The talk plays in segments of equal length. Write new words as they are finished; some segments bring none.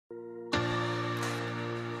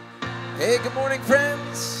Hey, good morning,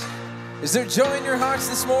 friends. Is there joy in your hearts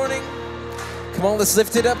this morning? Come on, let's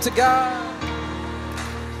lift it up to God.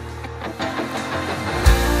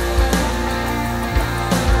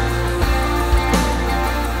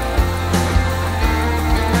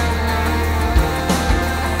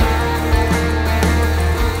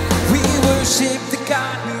 We worship the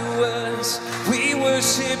God who was. We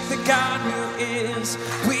worship the God who is.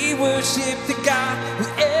 We worship the God who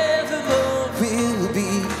evermore will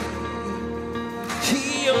be.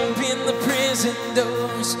 He opened the prison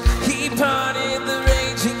doors. He parted the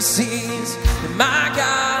raging seas. And my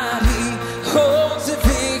God, He holds the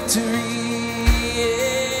victory.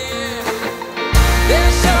 Yeah.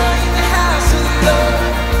 There's joy in the house of the Lord.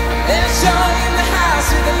 There's joy in the house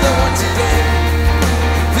of the Lord today.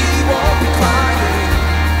 We won't be quiet.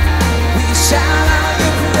 We shout out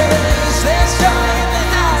your praise. There's joy in the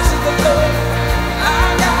house of the Lord.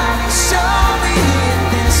 Our God is surely in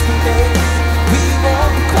this place. We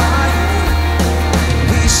won't be quiet.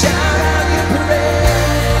 We shout out your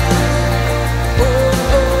praise. Oh,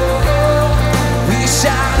 oh, oh. We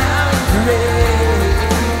shout out your praise.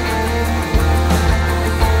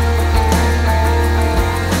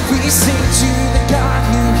 We sing to the God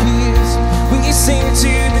who hears. We sing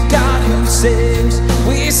to the God who saves.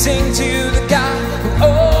 We sing to the God who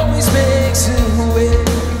always makes a way.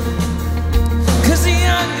 'Cause He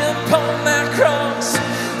hung upon that cross,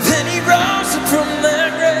 then He rose up from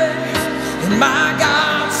the grave, and my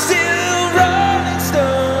God still rolling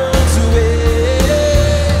stones away.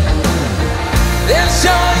 There's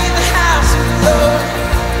joy in the house of the Lord.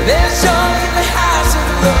 There's joy in the house of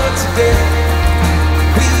the Lord today.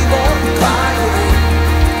 We won't be quiet.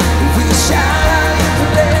 We shout out your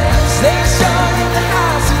praise. There's joy in the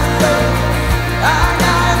house of the Lord. Our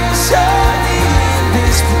God is surely in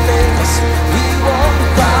this place. We won't be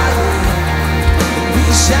quiet. We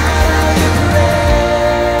shout out your praise.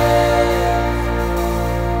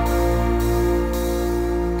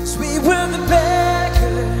 'Cause we were the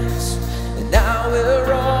beggars, and now we're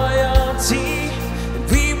royalty. And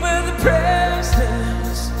we were the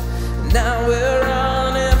prisoners, and now we're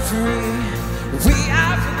running free. We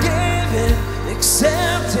are forgiven,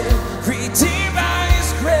 accepted, redeemed by His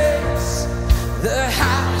grace. The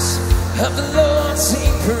house of the Lord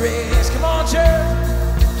sing praise. Come on, church.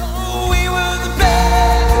 Oh, we were the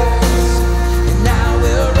beggars, and now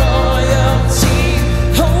we're royalty.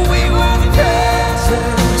 Oh, we were the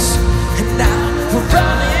prisoners, and now we're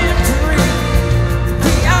running free.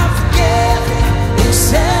 We are forgiven,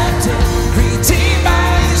 accepted, redeemed by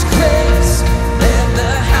His grace. Let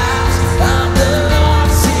the house of the Lord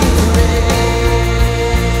sing praise.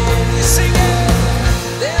 You sing it.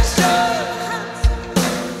 There's joy.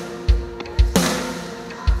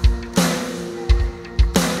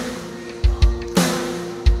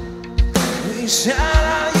 We shout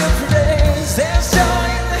out your praise. There's joy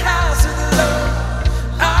in the house of the Lord.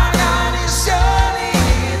 Our God is surely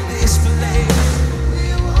in this place. We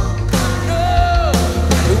won't go.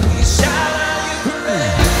 We shout out your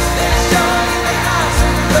praise. There's joy in the house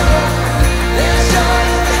of the Lord. There's joy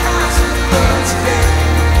in the house of the Lord today.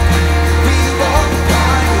 We won't be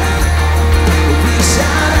quiet. We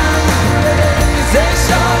shout out your praise. There's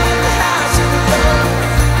joy in the house of the Lord.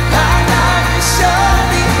 Our God is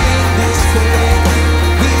surely in this place.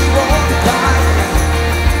 We won't be quiet.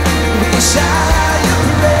 We shout out your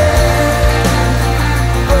praise.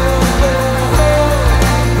 Oh, oh, oh.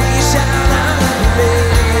 We shout out your praise.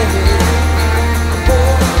 Oh,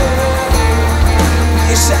 oh, oh.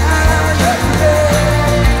 We shout out your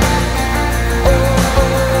praise. Oh,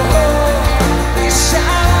 oh, oh. We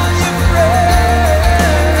shout out your praise.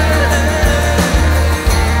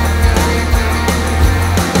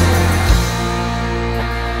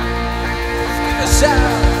 Give a shout.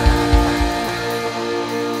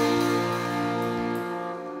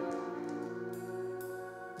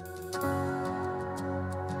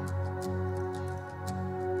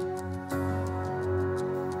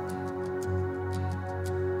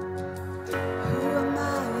 Who am I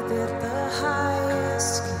that the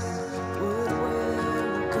highest would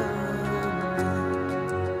welcome me?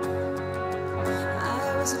 I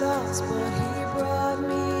was lost, but He brought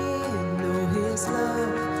me in. Oh, His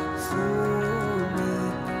love for me.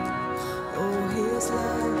 Oh, His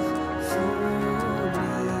love for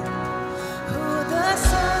me. Who the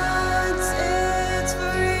Son sets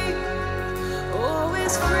free, oh,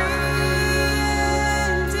 is free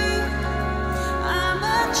indeed. I'm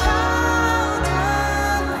a child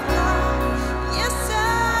of God. Yes, I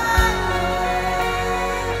am.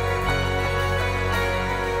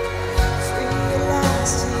 Free at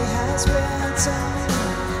last, He has ransomed me.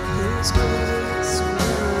 His grace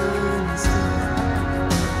runs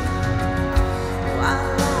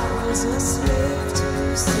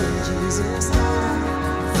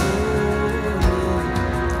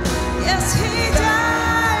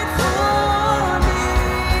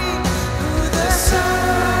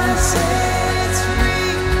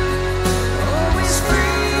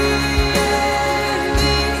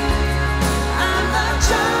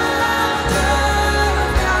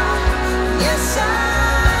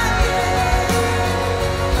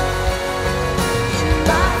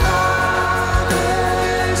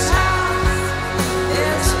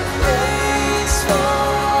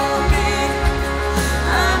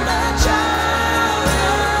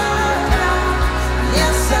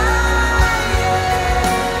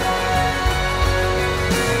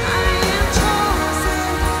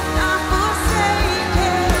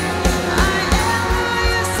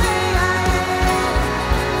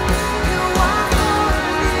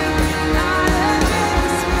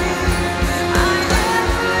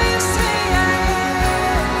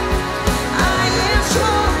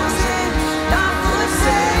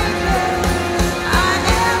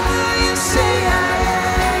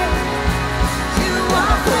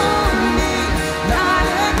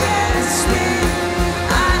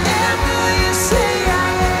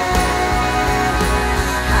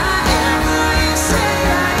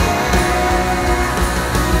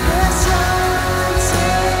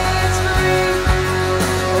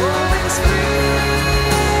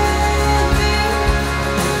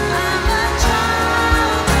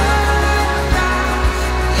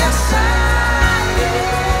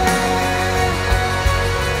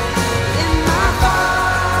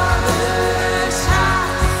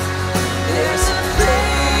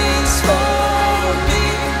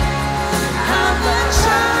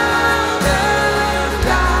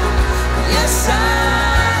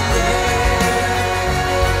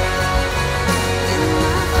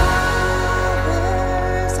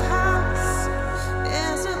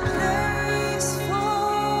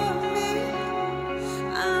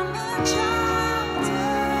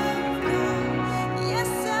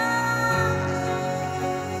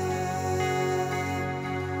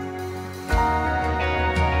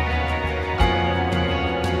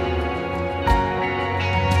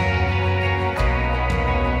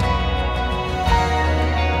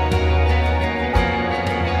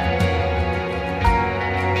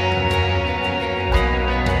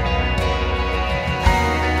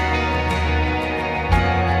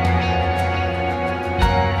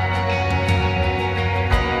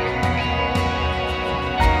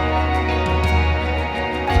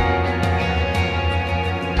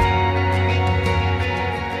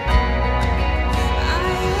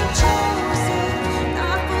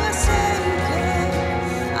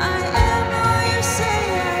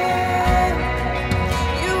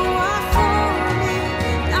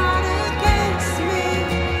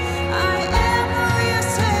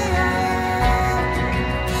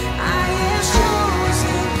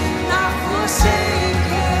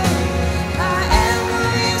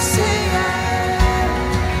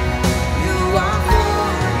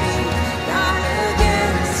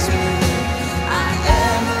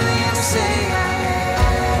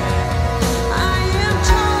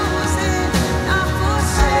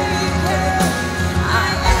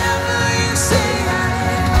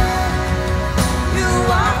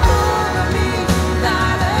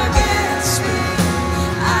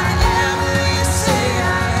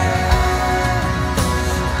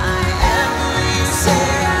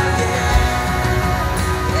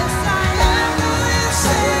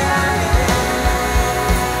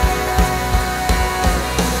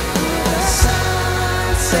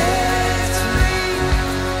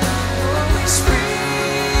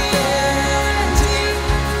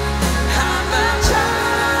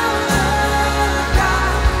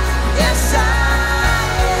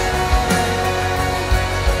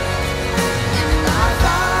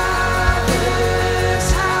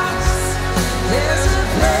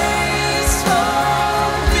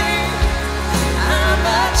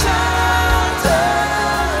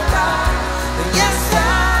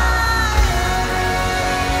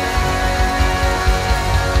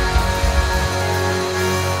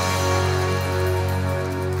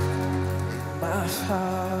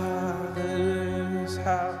Father's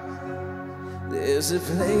house, there's a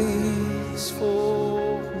place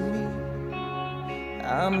for me.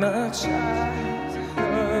 I'm a child of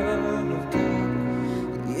God.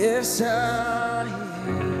 Yes, I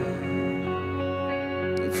am.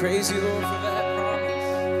 We praise you, Lord, for that promise.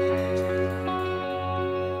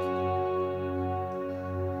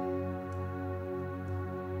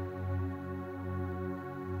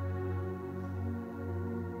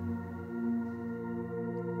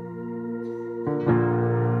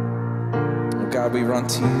 Oh God, we run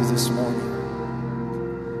to you this morning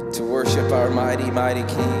to worship our mighty, mighty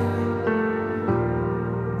King.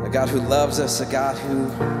 A God who loves us, a God who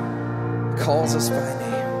calls us by name.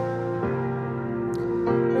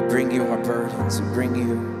 We bring you our burdens, we bring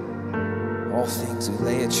you all things, we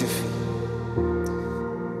lay at your feet.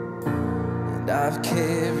 And I've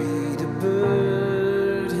carried a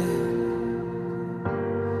burden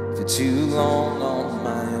for too long on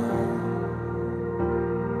my own.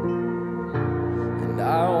 And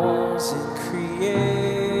I wasn't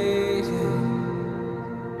created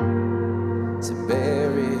to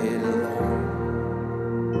bear it alone.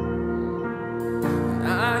 And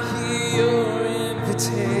I hear your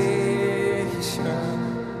invitation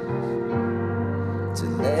to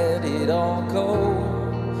let it all go.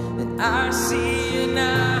 And I see you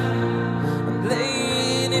now, I'm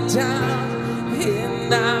laying it down,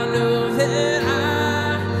 and I know that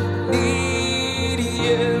I need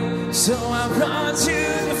you. So I run to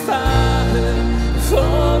the Father,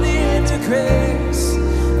 fall into grace.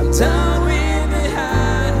 I'm done with the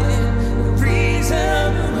hiding, the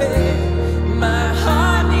reason away. My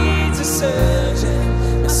heart needs a surgeon,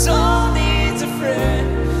 my soul needs a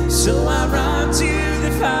friend. So I run to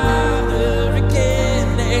the Father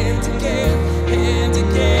again and again and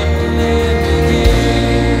again and again.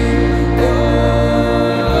 Oh,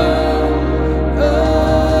 oh,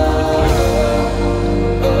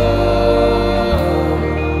 oh.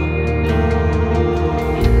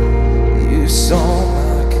 You saw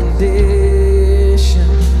my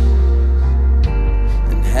condition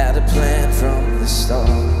and had a plan from the start.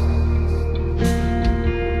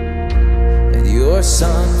 Your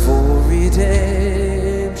Son for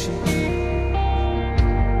redemption,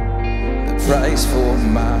 the price for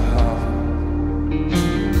my heart.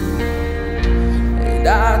 And I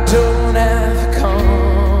don't have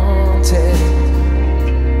context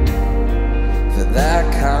for that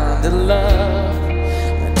kind of love.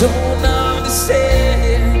 I don't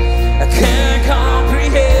understand, I can't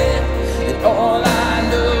comprehend, and all I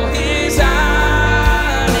know is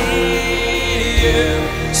I need you.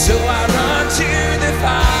 So I run to the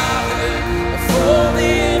Father, I fall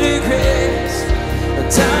into grace. I'm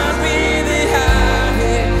done with the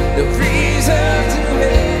hiding, no reason to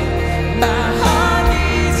wait. My heart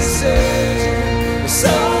needs a surgeon, my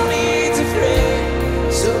soul needs a friend.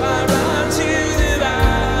 So I run to the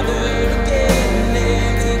Father again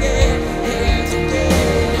and again and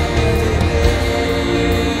again and again.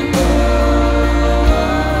 Oh,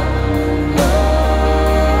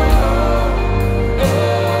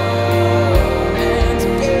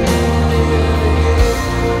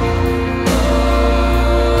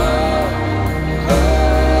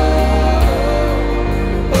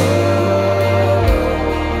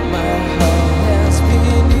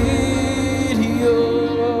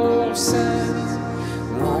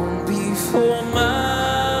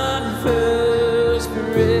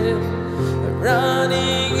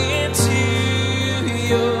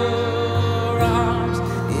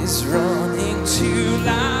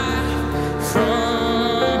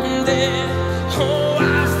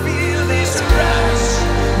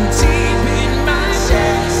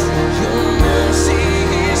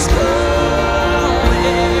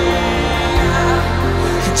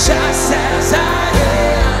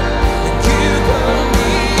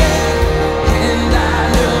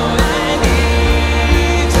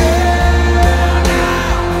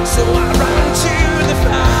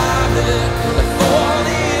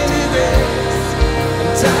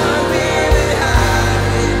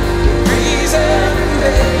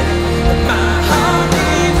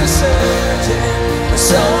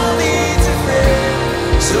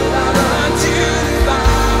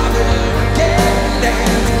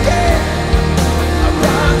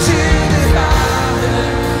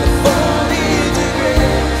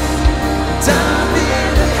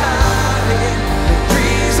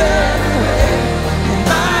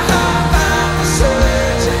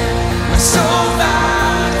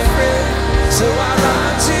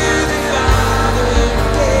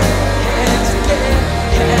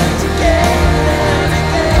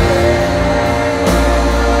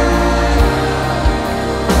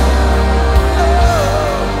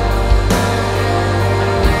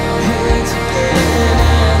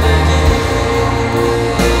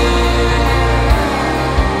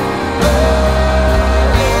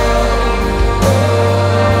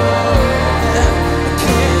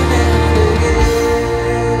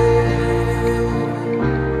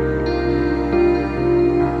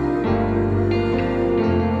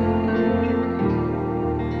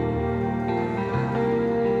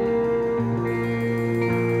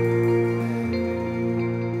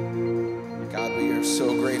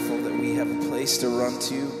 place to run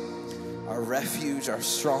to, our refuge, our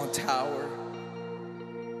strong tower.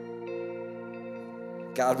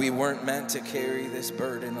 God, we weren't meant to carry this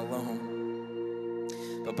burden alone,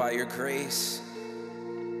 but by your grace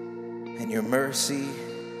and your mercy,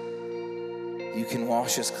 you can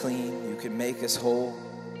wash us clean, you can make us whole.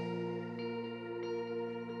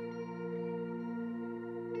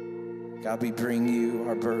 God, we bring you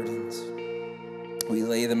our burdens. We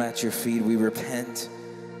lay them at your feet. We repent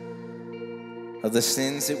of the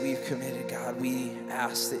sins that we've committed. God, we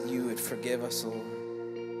ask that you would forgive us, Lord.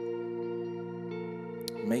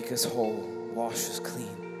 Make us whole. Wash us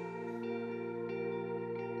clean.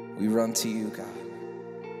 We run to you, God.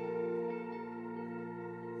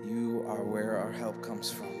 You are where our help comes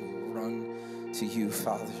from. We will run to you,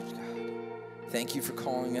 Father God. Thank you for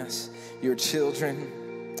calling us your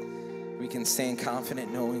children. We can stand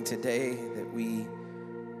confident knowing today that we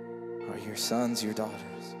are your sons, your daughters.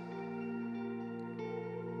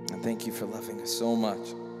 And thank you for loving us so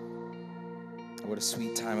much. What a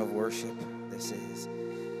sweet time of worship this is.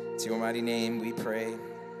 It's your mighty name we pray.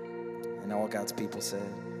 And all God's people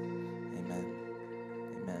said, amen.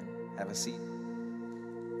 Amen. Have a seat.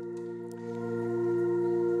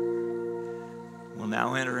 We'll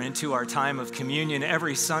now enter into our time of communion.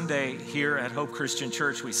 Every Sunday here at Hope Christian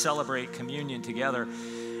Church, we celebrate communion together.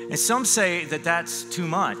 And some say that that's too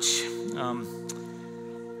much.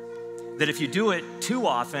 That if you do it too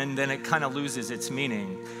often, then it kind of loses its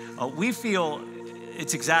meaning. We feel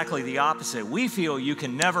it's exactly the opposite. We feel you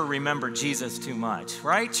can never remember Jesus too much.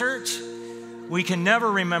 Right, church? We can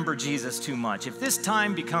never remember Jesus too much. If this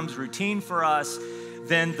time becomes routine for us,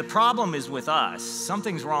 then the problem is with us.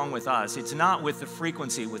 Something's wrong with us. It's not with the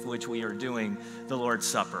frequency with which we are doing the Lord's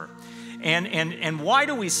Supper. And why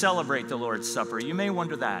do we celebrate the Lord's Supper? You may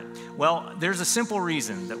wonder that. Well, there's a simple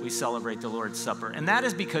reason that we celebrate the Lord's Supper, and that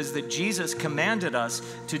is because that Jesus commanded us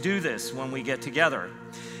to do this when we get together.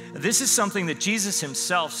 This is something that Jesus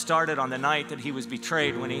himself started on the night that he was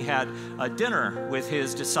betrayed, when he had a dinner with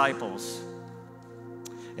his disciples.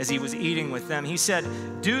 As he was eating with them, he said,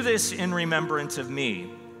 "Do this in remembrance of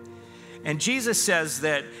me." And Jesus says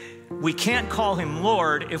that we can't call him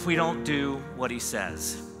Lord if we don't do what he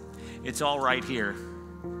says. It's all right here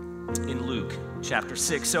in Luke chapter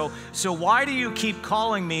 6. So why do you keep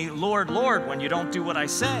calling me Lord, Lord, when you don't do what I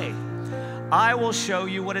say? I will show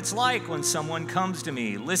you what it's like when someone comes to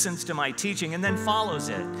me, listens to my teaching, and then follows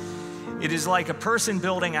it. It is like a person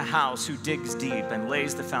building a house who digs deep and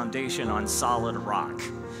lays the foundation on solid rock.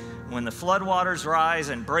 When the floodwaters rise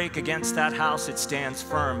and break against that house, it stands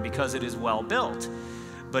firm because it is well built.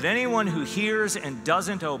 But anyone who hears and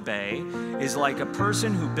doesn't obey is like a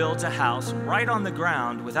person who builds a house right on the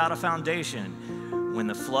ground without a foundation. When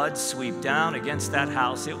the floods sweep down against that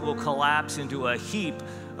house, it will collapse into a heap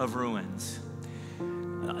of ruins.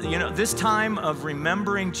 This time of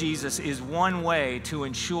remembering Jesus is one way to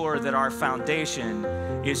ensure that our foundation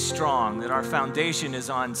is strong, that our foundation is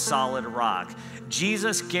on solid rock.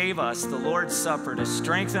 Jesus gave us the Lord's Supper to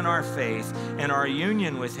strengthen our faith and our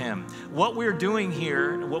union with him. What we're doing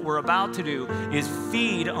here, what we're about to do, is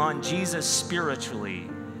feed on Jesus spiritually,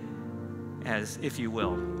 as if you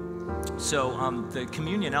will. So the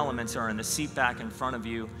communion elements are in the seat back in front of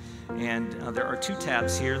you. And there are two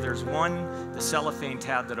tabs here. There's one, the cellophane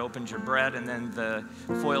tab that opens your bread, and then the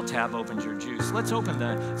foil tab opens your juice. Let's open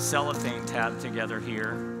the cellophane tab together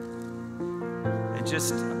here. And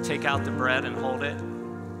just take out the bread and hold it.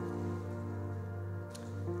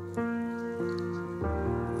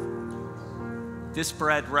 This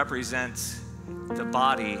bread represents the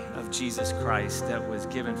body of Jesus Christ that was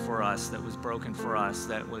given for us, that was broken for us,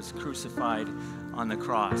 that was crucified on the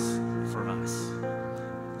cross for us.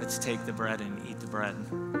 Let's take the bread and eat the bread.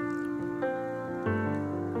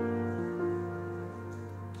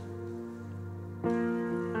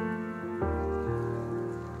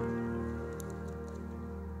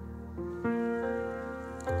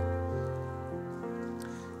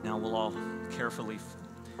 Now we'll all carefully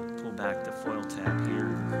pull back the foil tab here.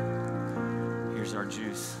 Here's our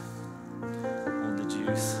juice. Hold the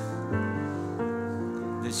juice.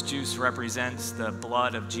 This juice represents the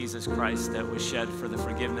blood of Jesus Christ that was shed for the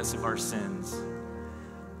forgiveness of our sins.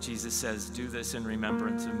 Jesus says, "Do this in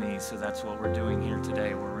remembrance of me." So that's what we're doing here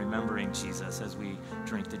today. We're remembering Jesus as we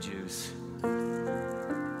drink the juice.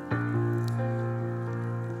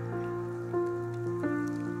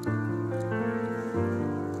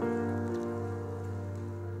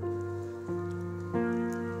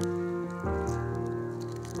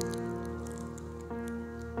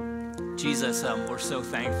 Jesus, we're so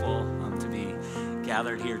thankful to be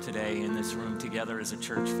gathered here today in this room together as a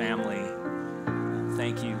church family.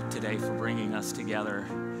 thank you today for bringing us together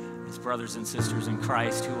as brothers and sisters in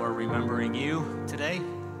Christ who are remembering you today.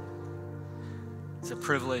 It's a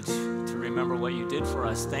privilege to remember what you did for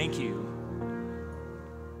us. Thank you.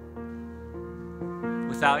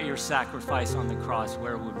 Without your sacrifice on the cross,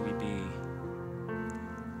 where would we be?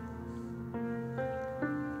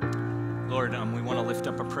 Lord, we want to lift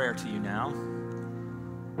up a prayer to you now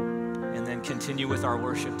and then continue with our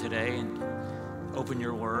worship today and open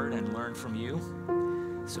your word and learn from you.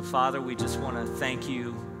 So, Father, we just want to thank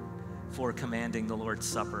you for commanding the Lord's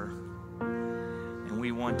Supper. And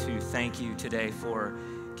we want to thank you today for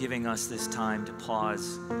giving us this time to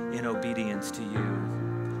pause in obedience to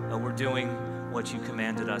you. We're doing what you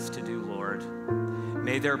commanded us to do, Lord.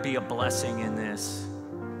 May there be a blessing in this.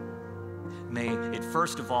 May it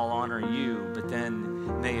first of all honor you, but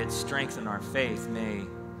then may it strengthen our faith. May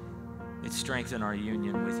it strengthen our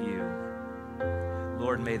union with you.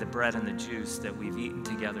 Lord, may the bread and the juice that we've eaten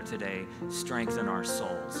together today strengthen our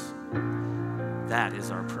souls. That is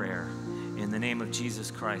our prayer. In the name of Jesus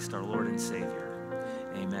Christ, our Lord and Savior.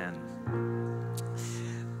 Amen.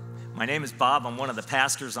 My name is Bob. I'm one of the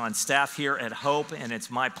pastors on staff here at Hope, and it's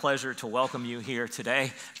my pleasure to welcome you here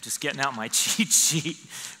today. Just getting out my cheat sheet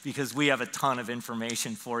because we have a ton of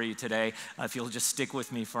information for you today. If you'll just stick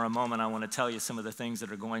with me for a moment, I want to tell you some of the things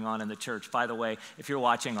that are going on in the church. By the way, if you're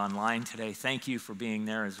watching online today, thank you for being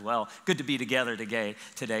there as well. Good to be together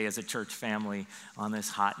today as a church family on this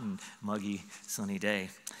hot and muggy sunny day.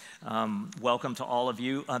 Welcome to all of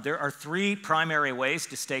you. There are three primary ways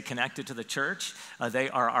to stay connected to the church. They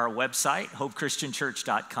are our website,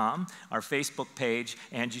 hopechristianchurch.com, our Facebook page,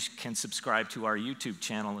 and you can subscribe to our YouTube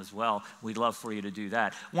channel as well. We'd love for you to do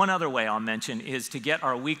that. One other way I'll mention is to get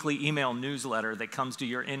our weekly email newsletter that comes to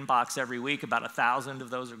your inbox every week. About 1,000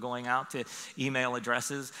 of those are going out to email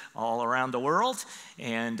addresses all around the world,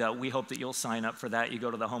 and we hope that you'll sign up for that. You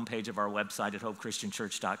go to the homepage of our website at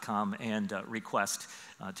hopechristianchurch.com and request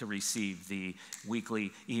to receive the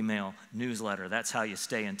weekly email newsletter. That's how you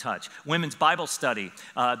stay in touch. Women's Bible Study.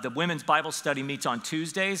 The Women's Bible Study meets on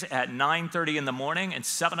Tuesdays at 9:30 in the morning and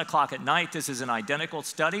 7 o'clock at night. This is an identical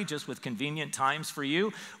study, just with convenient times for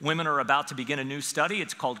you. Women are about to begin a new study.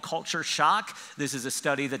 It's called Culture Shock. This is a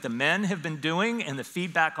study that the men have been doing, and the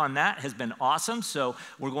feedback on that has been awesome. So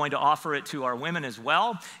we're going to offer it to our women as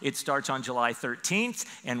well. It starts on July 13th,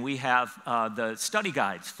 and we have the study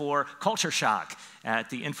guides for Culture Shock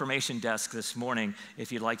at the information desk this morning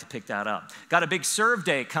if you'd like to pick that up. Got a big serve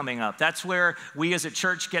day coming up. That's where we as a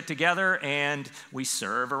church get together and we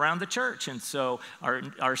serve around the church. And so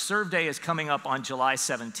our serve day is coming up on July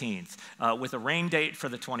 17th with a rain date for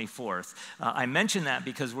the 24th. I mention that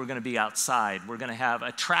because we're going to be outside. We're going to have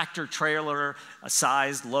a tractor trailer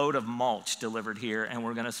sized load of mulch delivered here, and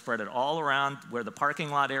we're going to spread it all around where the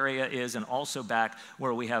parking lot area is and also back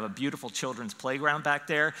where we have a beautiful children's playground back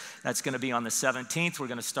there. That's going to be on the 17th. We're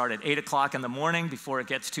going to start at 8 o'clock in the morning before it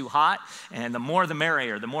gets too hot. And the more the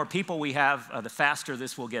merrier. The more people we have, the faster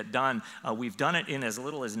this will get done. We've done it in as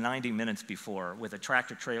little as 90 minutes before with a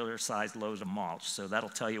tractor trailer sized load of mulch. So that'll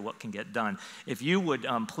tell you what can get done. If you would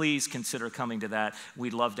please consider coming to that,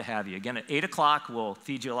 we'd love to have you. Again, at 8 o'clock, we'll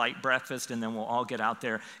feed you a light breakfast, and then we'll all get out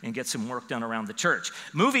there and get some work done around the church.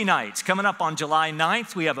 Movie nights coming up on July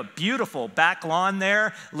 9th. We have a beautiful back lawn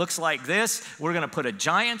there. Looks like this. We're going to put a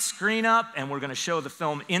giant screen up, and we're going to show the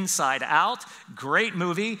film Inside Out. Great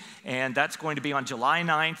movie, and that's going to be on July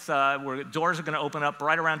 9th. Doors are going to open up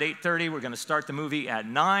right around 8:30. We're going to start the movie at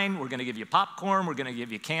 9. We're going to give you popcorn. We're going to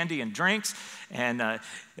give you candy and drinks, and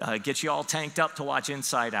get you all tanked up to watch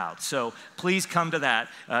Inside Out. So please come to that.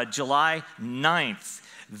 July 9th.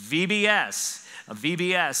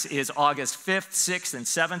 VBS is August 5th, 6th, and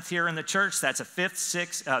 7th here in the church. That's a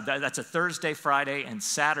that's a Thursday, Friday, and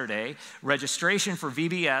Saturday. Registration for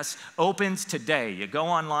VBS opens today. You go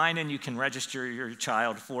online and you can register your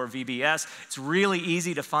child for VBS. It's really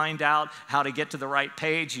easy to find out how to get to the right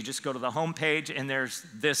page. You just go to the home page, and there's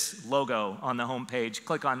this logo on the home page.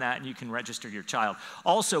 Click on that, and you can register your child.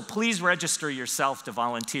 Also, please register yourself to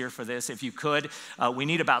volunteer for this if you could. We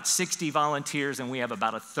need about 60 volunteers, and we have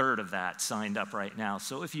about a third of that signed up right now.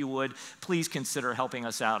 So if you would, please consider helping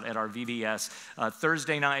us out at our VBS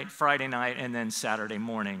Thursday night, Friday night, and then Saturday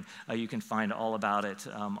morning. You can find all about it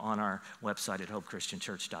on our website at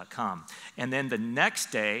hopechristianchurch.com. And then the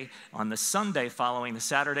next day, on the Sunday following the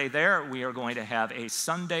Saturday there, we are going to have a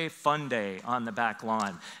Sunday fun day on the back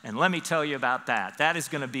lawn. And let me tell you about that. That is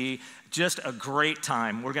going to be just a great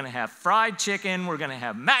time. We're going to have fried chicken. We're going to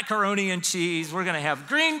have macaroni and cheese. We're going to have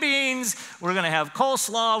green beans. We're going to have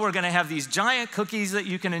coleslaw. We're going to have these giant giant cookies that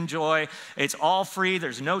you can enjoy. It's all free.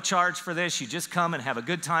 There's no charge for this. You just come and have a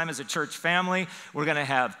good time as a church family. We're going to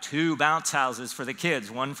have 2 bounce houses for the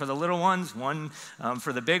kids, one for the little ones, one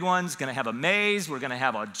for the big ones. Going to have a maze. We're going to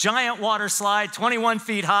have a giant water slide, 21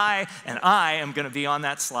 feet high, and I am going to be on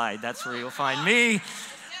that slide. That's where you'll find me.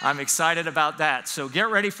 I'm excited about that. So get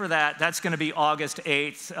ready for that. That's going to be August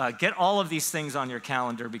 8th. Get all of these things on your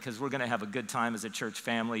calendar because we're going to have a good time as a church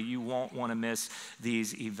family. You won't want to miss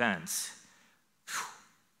these events. Whew.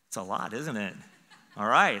 It's a lot, isn't it? All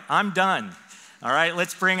right, I'm done. All right,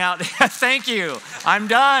 let's bring out, thank you, I'm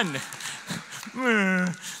done.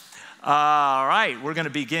 All right, we're going to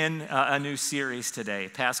begin a new series today.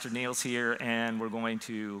 Pastor Neal's here, and we're going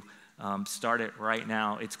to start it right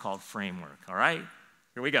now. It's called Framework, all right?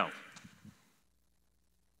 Here we go.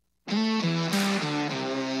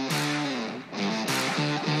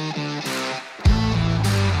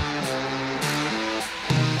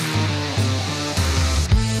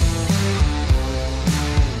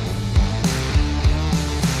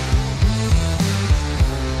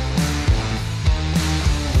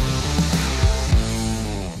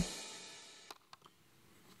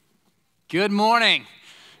 Good morning.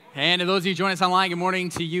 And to those of you joining us online, good morning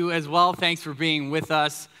to you as well. Thanks for being with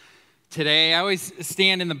us today. I always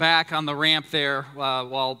stand in the back on the ramp there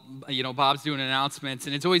while Bob's doing announcements,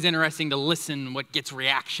 and it's always interesting to listen what gets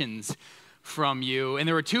reactions from you. And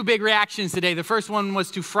there were 2 big reactions today. The first one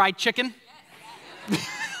was to fried chicken.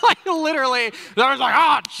 Like literally, there was like,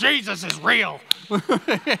 "Oh, Jesus is real."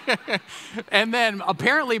 And then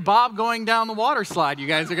apparently Bob going down the water slide. You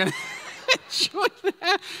guys are gonna enjoy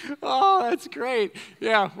that. Oh, that's great.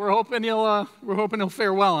 Yeah, we're hoping he'll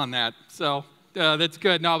fare well on that. So that's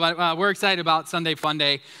good. No, but we're excited about Sunday Fun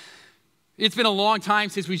Day. It's been a long time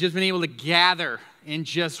since we've just been able to gather and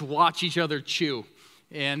just watch each other chew,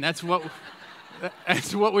 and that's what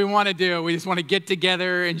we want to do. We just want to get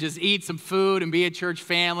together and just eat some food and be a church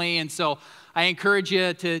family. And so I encourage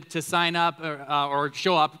you to sign up or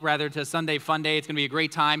show up, rather, to Sunday Fun Day. It's going to be a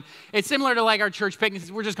great time. It's similar to like our church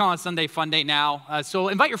picnics. We're just calling it Sunday Fun Day now. So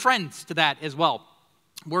invite your friends to that as well.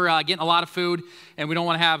 We're getting a lot of food, and we don't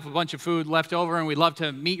want to have a bunch of food left over, and we'd love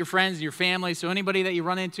to meet your friends and your family. So anybody that you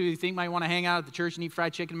run into you think might want to hang out at the church and eat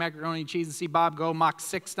fried chicken, macaroni and cheese, and see Bob go Mach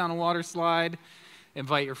 6 down a water slide,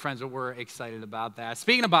 invite your friends. We're excited about that.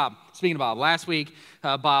 Speaking of Bob, last week,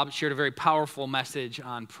 Bob shared a very powerful message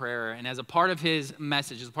on prayer. And as a part of his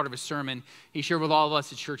message, as a part of his sermon, he shared with all of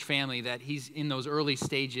us, a church family, that he's in those early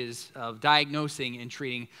stages of diagnosing and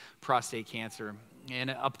treating prostate cancer.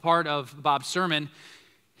 And a part of Bob's sermon,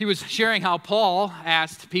 he was sharing how Paul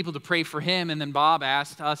asked people to pray for him, and then Bob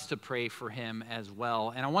asked us to pray for him as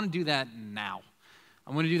well. And I want to do that now. I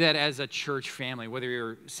want to do that as a church family, whether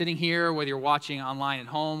you're sitting here, whether you're watching online at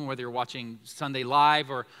home, whether you're watching Sunday Live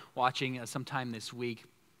or watching sometime this week.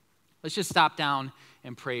 Let's just stop down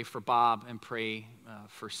and pray for Bob and pray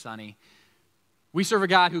for Sonny. We serve a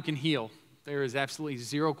God who can heal. There is absolutely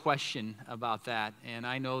zero question about that. And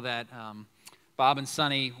I know that Bob and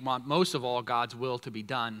Sonny want most of all God's will to be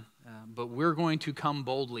done, but we're going to come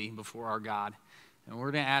boldly before our God. And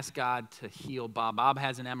we're going to ask God to heal Bob. Bob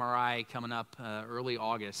has an MRI coming up early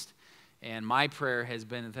August. And my prayer has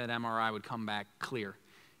been that MRI would come back clear.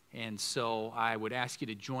 And so I would ask you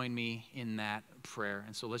to join me in that prayer.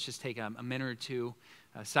 And so let's just take a minute or two,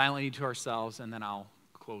 silently to ourselves, and then I'll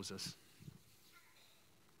close us.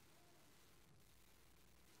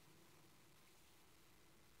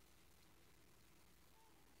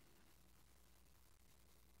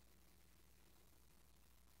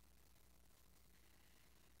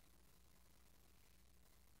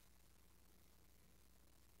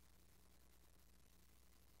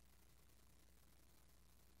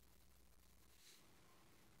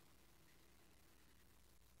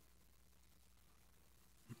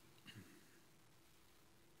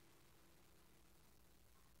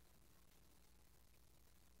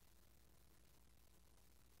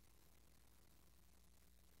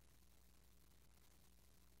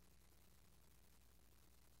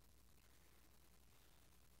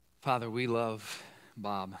 Father, we love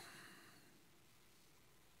Bob.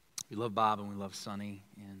 We love Bob and we love Sonny.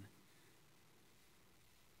 And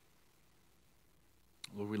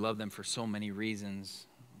Lord, we love them for so many reasons.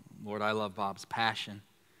 Lord, I love Bob's passion.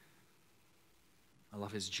 I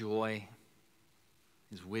love his joy,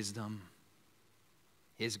 his wisdom,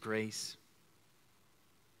 his grace,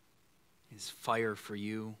 his fire for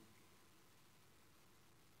you.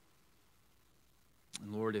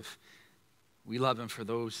 And Lord, if we love him for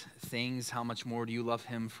those things, how much more do you love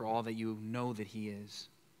him for all that you know that he is?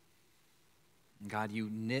 And God, you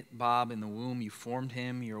knit Bob in the womb. You formed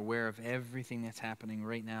him. You're aware of everything that's happening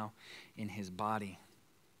right now in his body.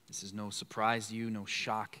 This is no surprise to you, no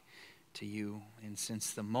shock to you. And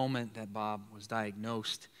since the moment that Bob was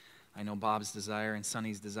diagnosed, I know Bob's desire and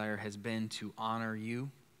Sonny's desire has been to honor you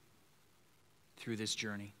through this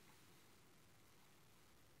journey.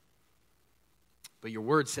 But your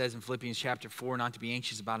word says in Philippians chapter 4, not to be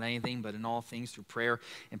anxious about anything, but in all things through prayer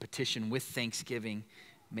and petition with thanksgiving,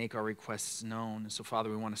 make our requests known. And so, Father,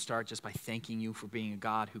 we want to start just by thanking you for being a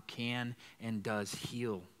God who can and does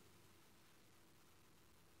heal.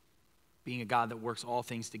 Being a God that works all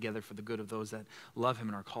things together for the good of those that love him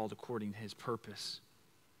and are called according to his purpose.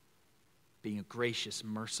 Being a gracious,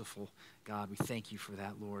 merciful God. We thank you for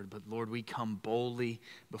that, Lord. But Lord, we come boldly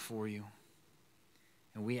before you.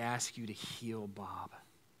 And we ask you to heal Bob.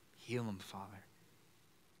 Heal him, Father.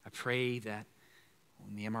 I pray that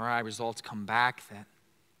when the MRI results come back, that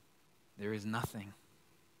there is nothing.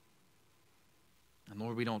 And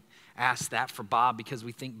Lord, we don't ask that for Bob because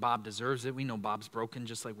we think Bob deserves it. We know Bob's broken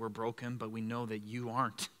just like we're broken, but we know that you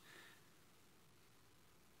aren't.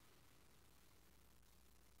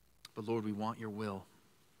 But Lord, we want your will.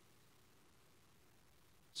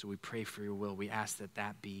 So we pray for your will. We ask that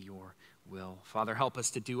that be your will. Father, help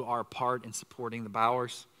us to do our part in supporting the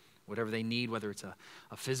Bowers, whatever they need, whether it's a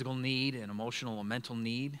physical need, an emotional, a mental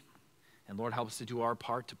need. And Lord, help us to do our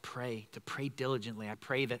part to pray diligently. I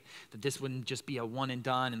pray that this wouldn't just be a one and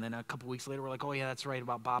done, and then a couple weeks later we're like, oh yeah, that's right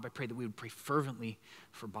about Bob. I pray that we would pray fervently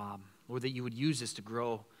for Bob. Lord, that you would use this to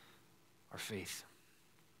grow our faith.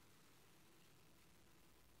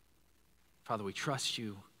 Father, we trust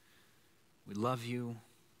you. We love you.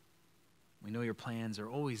 We know your plans are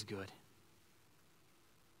always good.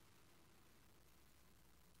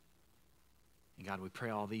 And God, we pray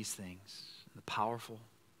all these things in the powerful,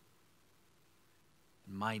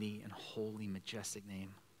 mighty, and holy, majestic name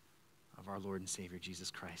of our Lord and Savior, Jesus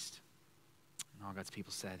Christ. And all God's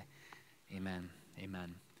people said, amen,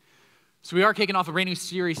 amen. So we are kicking off a brand new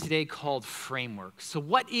series today called Framework. So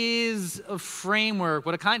what is a framework?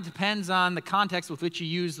 Well, it kind of depends on the context with which you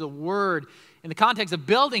use the word. In the context of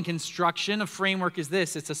building construction, a framework is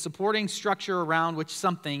this. It's a supporting structure around which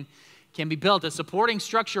something can be built. A supporting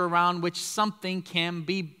structure around which something can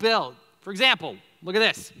be built. For example, look at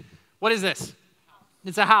this. What is this?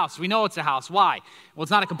 It's a house. We know it's a house. Why? Well,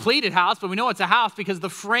 it's not a completed house, but we know it's a house because the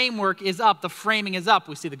framework is up. The framing is up.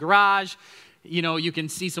 We see the garage. You know, you can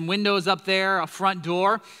see some windows up there, a front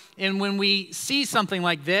door. And when we see something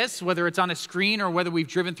like this, whether it's on a screen or whether we've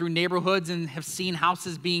driven through neighborhoods and have seen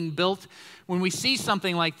houses being built, when we see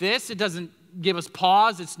something like this, it doesn't give us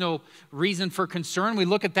pause. It's no reason for concern. We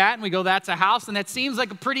look at that and we go, that's a house. And that seems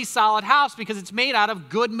like a pretty solid house because it's made out of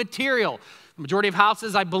good material. The majority of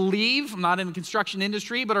houses, I believe, I'm not in the construction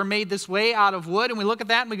industry, but are made this way out of wood. And we look at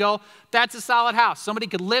that and we go, that's a solid house. Somebody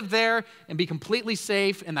could live there and be completely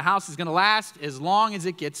safe, and the house is going to last as long as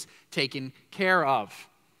it gets taken care of.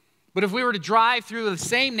 But if we were to drive through the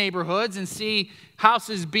same neighborhoods and see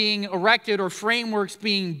houses being erected or frameworks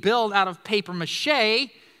being built out of paper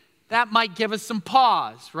mâché, that might give us some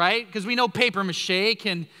pause, right? Because we know paper mâché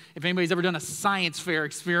can, if anybody's ever done a science fair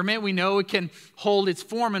experiment, we know it can hold its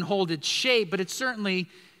form and hold its shape, but it certainly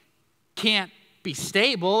can't be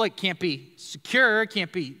stable. It can't be secure. It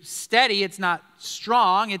can't be steady. It's not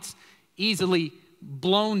strong. It's easily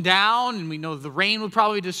blown down, and we know the rain would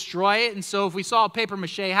probably destroy it. And so if we saw a paper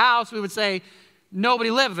mâché house, we would say, nobody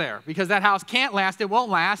lived there because that house can't last, it won't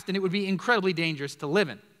last, and it would be incredibly dangerous to live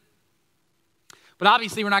in. But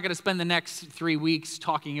obviously, we're not going to spend the next 3 weeks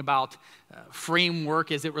talking about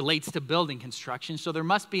framework as it relates to building construction, so there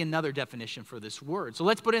must be another definition for this word. So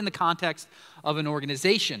let's put it in the context of an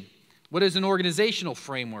organization. What is an organizational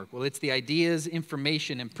framework? Well, it's the ideas,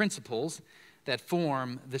 information, and principles that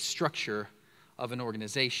form the structure of an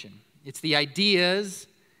organization. It's the ideas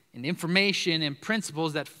and information and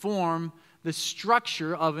principles that form the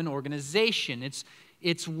structure of an organization.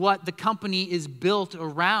 It's what the company is built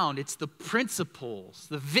around. It's the principles,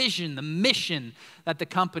 the vision, the mission that the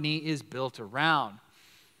company is built around.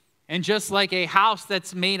 And just like a house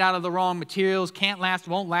that's made out of the wrong materials can't last,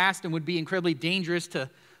 won't last, and would be incredibly dangerous to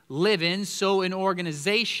live in, so an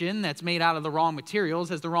organization that's made out of the wrong materials,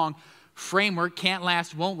 has the wrong framework, can't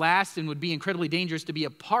last, won't last, and would be incredibly dangerous to be a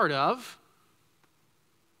part of,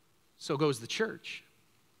 so goes the church.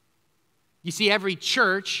 You see, every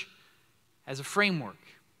church has a framework.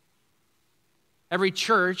 Every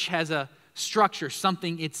church has a structure,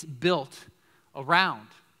 something it's built around.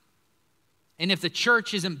 And if the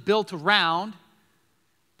church isn't built around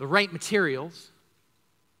the right materials,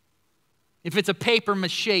 if it's a paper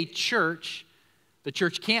mache church, the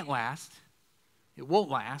church can't last. it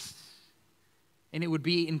won't last, and it would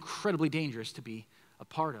be incredibly dangerous to be a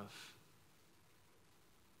part of.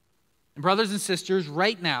 And brothers and sisters,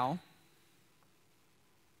 right now,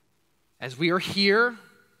 as we are here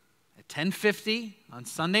at 10:50 on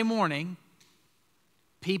Sunday morning,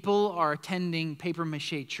 people are attending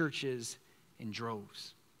papier-mâché churches in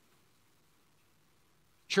droves.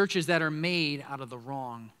 Churches that are made out of the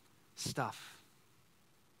wrong stuff.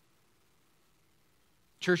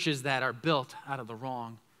 Churches that are built out of the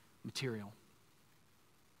wrong material.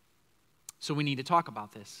 So we need to talk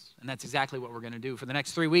about this, and that's exactly what we're going to do. For the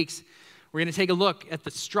next 3 weeks, we're going to take a look at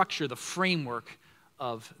the structure, the framework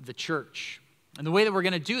of the church. And the way that we're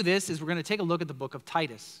going to do this is we're going to take a look at the book of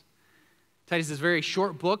Titus. Titus is a very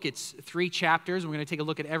short book. It's 3 chapters. We're going to take a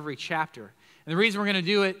look at every chapter. And the reason we're going to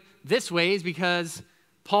do it this way is because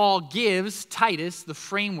Paul gives Titus the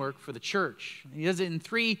framework for the church. He does it in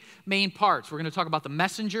 3 main parts. We're going to talk about the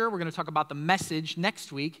messenger. We're going to talk about the message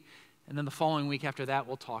next week. And then the following week after that,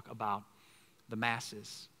 we'll talk about the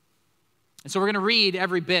masses. And so we're going to read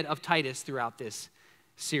every bit of Titus throughout this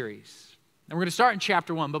series. And we're going to start in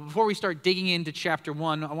chapter 1. But before we start digging into chapter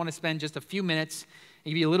 1, I want to spend just a few minutes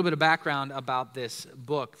and give you a little bit of background about this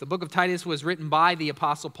book. The book of Titus was written by the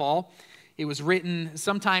Apostle Paul. It was written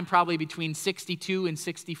sometime probably between 62 and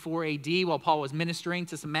 64 AD while Paul was ministering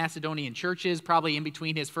to some Macedonian churches, probably in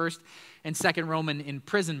between his first and second Roman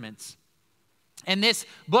imprisonments. And this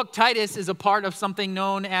book, Titus, is a part of something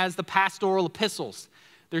known as the pastoral epistles.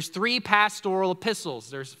 There's 3 pastoral epistles.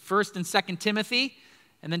 There's 1st and 2nd Timothy,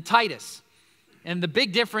 and then Titus. And the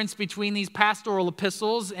big difference between these pastoral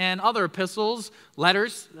epistles and other epistles,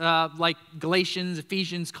 letters like Galatians,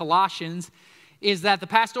 Ephesians, Colossians, is that the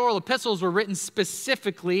pastoral epistles were written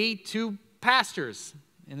specifically to pastors.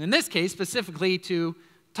 And in this case, specifically to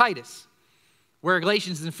Titus, where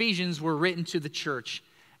Galatians and Ephesians were written to the church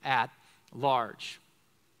at large.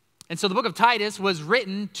 And so the book of Titus was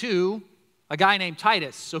written to a guy named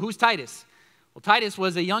Titus. So who's Titus? Well, Titus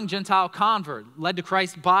was a young Gentile convert led to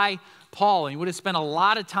Christ by Paul, and he would have spent a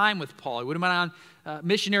lot of time with Paul. He would have been on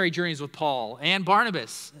missionary journeys with Paul and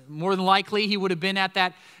Barnabas. More than likely, he would have been at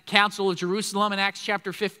that Council of Jerusalem in Acts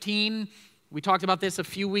chapter 15. We talked about this a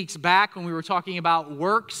few weeks back when we were talking about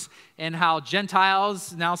works and how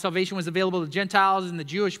Gentiles, now salvation was available to Gentiles, and the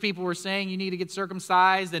Jewish people were saying you need to get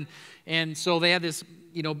circumcised. And so they had this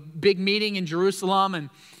big meeting in Jerusalem,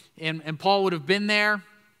 and Paul would have been there,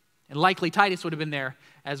 and likely Titus would have been there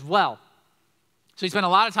as well. So he spent a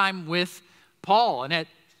lot of time with Paul, and at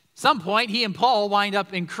some point, he and Paul wind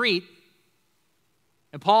up in Crete,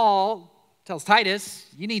 and Paul tells Titus,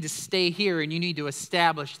 you need to stay here and you need to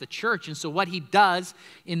establish the church. And so what he does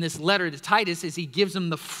in this letter to Titus is he gives him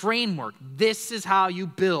the framework. This is how you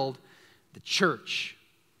build the church.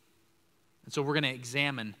 And so we're going to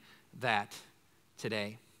examine that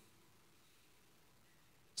today.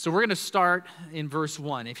 So we're going to start in verse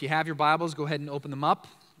 1. If you have your Bibles, go ahead and open them up.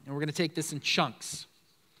 And we're going to take this in chunks.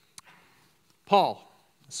 Paul,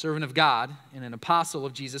 a servant of God and an apostle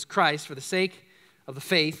of Jesus Christ, for the sake of the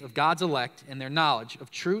faith of God's elect and their knowledge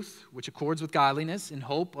of truth, which accords with godliness, in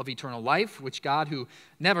hope of eternal life, which God, who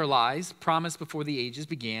never lies, promised before the ages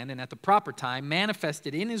began, and at the proper time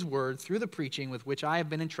manifested in his word through the preaching with which I have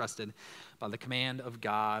been entrusted by the command of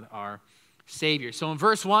God our Savior. So in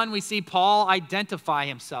verse 1, we see Paul identify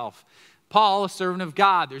himself. Paul, a servant of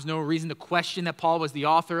God. There's no reason to question that Paul was the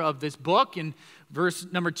author of this book. In verse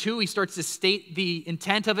number 2, he starts to state the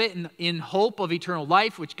intent of it in hope of eternal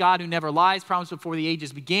life, which God, who never lies, promised before the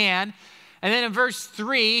ages began. And then in verse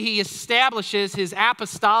 3, he establishes his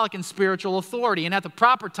apostolic and spiritual authority, and at the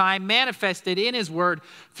proper time manifested in his word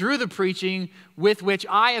through the preaching with which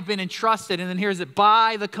I have been entrusted. And then here's it,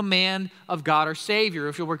 by the command of God our Savior.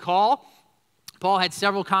 If you'll recall, Paul had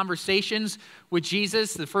several conversations with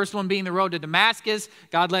Jesus, the first one being the road to Damascus,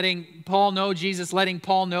 God letting Paul know, Jesus letting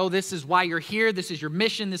Paul know, this is why you're here, this is your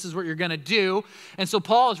mission, this is what you're going to do. And so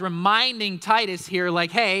Paul is reminding Titus here, like,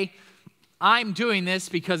 hey, I'm doing this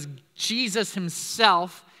because Jesus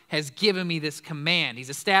himself has given me this command. He's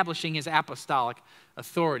establishing his apostolic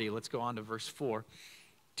authority. Let's go on to verse 4.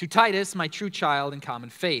 To Titus, my true child in common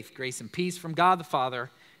faith, grace and peace from God the Father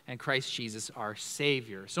and Christ Jesus our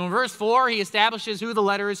Savior. So in verse 4, he establishes who the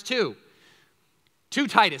letter is to. To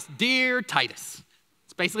Titus, dear Titus.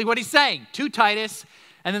 It's basically what he's saying. To Titus.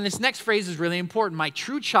 And then this next phrase is really important. My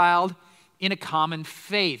true child in a common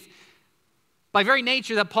faith. By very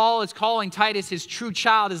nature that Paul is calling Titus his true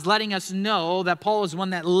child is letting us know that Paul is one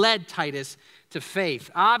that led Titus to faith.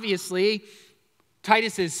 Obviously,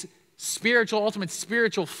 Titus's ultimate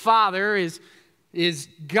spiritual father is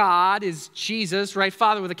God, is Jesus, right?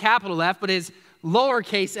 Father with a capital F, but his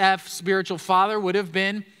lowercase f spiritual father would have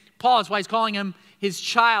been Paul. That's why he's calling him his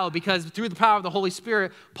child, because through the power of the Holy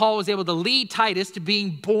Spirit, Paul was able to lead Titus to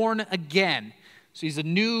being born again. So he's a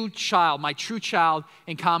new child, my true child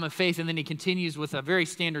in common faith. And then he continues with a very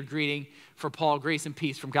standard greeting for Paul: grace and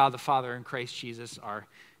peace from God the Father and Christ Jesus our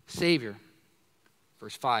Savior.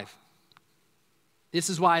 Verse 5. This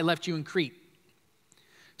is why I left you in Crete,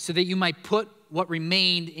 so that you might put what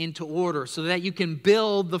remained into order, so that you can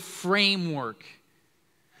build the framework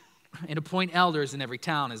and appoint elders in every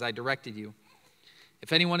town as I directed you.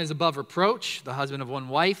 If anyone is above reproach, the husband of one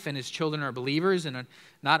wife, and his children are believers and are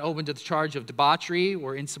not open to the charge of debauchery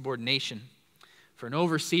or insubordination. For an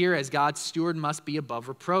overseer as God's steward must be above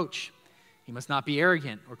reproach. He must not be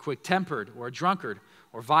arrogant or quick-tempered or a drunkard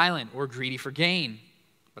or violent or greedy for gain,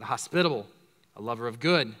 but hospitable, a lover of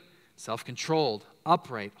good, self-controlled,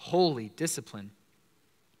 upright, holy, disciplined.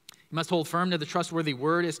 He must hold firm to the trustworthy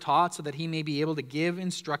word as taught, so that he may be able to give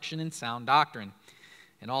instruction in sound doctrine,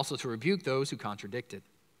 and also to rebuke those who contradict it.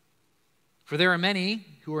 For there are many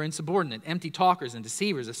who are insubordinate, empty talkers and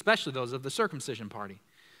deceivers, especially those of the circumcision party.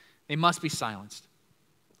 They must be silenced,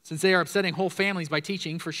 since they are upsetting whole families by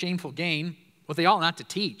teaching for shameful gain what they ought not to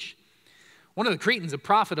teach. One of the Cretans, a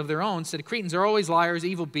prophet of their own, said, Cretans are always liars,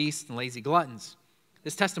 evil beasts, and lazy gluttons.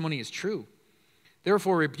 This testimony is true.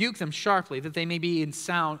 Therefore rebuke them sharply, that they may be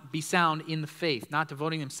sound in the faith, not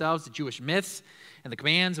devoting themselves to Jewish myths and the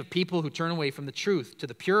commands of people who turn away from the truth. To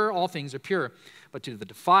the pure, all things are pure, but to the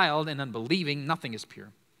defiled and unbelieving, nothing is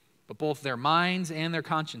pure. But both their minds and their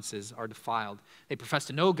consciences are defiled. They profess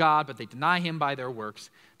to know God, but they deny him by their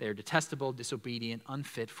works. They are detestable, disobedient,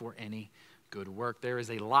 unfit for any good work. There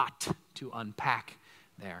is a lot to unpack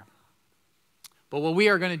there. But what we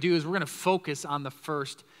are going to do is we're going to focus on the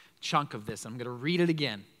first chunk of this. I'm going to read it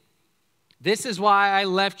again. This is why I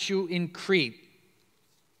left you in Crete,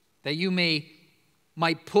 that you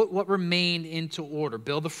might put what remained into order,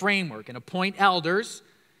 build the framework, and appoint elders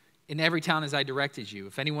in every town as I directed you.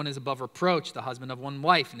 If anyone is above reproach, the husband of one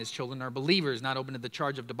wife, and his children are believers, not open to the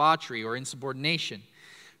charge of debauchery or insubordination.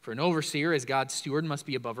 For an overseer, as God's steward, must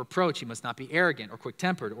be above reproach. He must not be arrogant or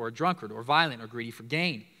quick-tempered or a drunkard or violent or greedy for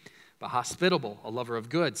gain, but hospitable, a lover of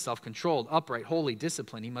good, self-controlled, upright, holy,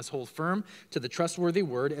 disciplined. He must hold firm to the trustworthy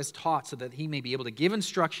word as taught, so that he may be able to give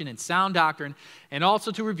instruction in sound doctrine, and also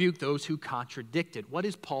to rebuke those who contradict it. What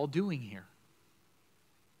is Paul doing here?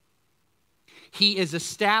 He is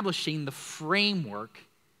establishing the framework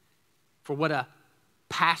for what a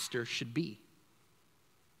pastor should be.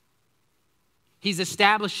 He's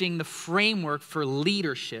establishing the framework for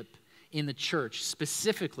leadership in the church,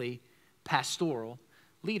 specifically pastoral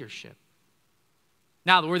leadership.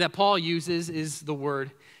 Now, the word that Paul uses is the word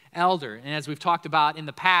elder. And as we've talked about in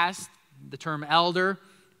the past, the term elder,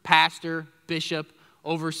 pastor, bishop,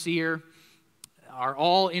 overseer are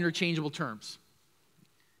all interchangeable terms.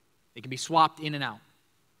 They can be swapped in and out.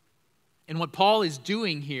 And what Paul is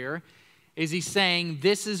doing here is he's saying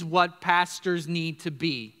this is what pastors need to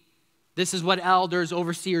be. This is what elders,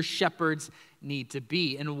 overseers, shepherds need to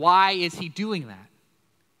be. And why is he doing that?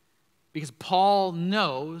 Because Paul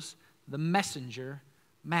knows the messenger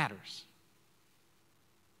matters.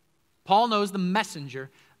 Paul knows the messenger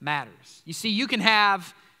matters. You see, you can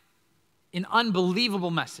have an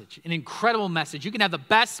unbelievable message, an incredible message. You can have the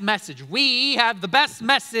best message. We have the best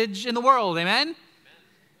message in the world, amen?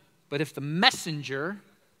 But if the messenger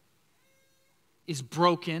is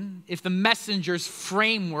broken, if the messenger's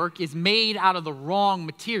framework is made out of the wrong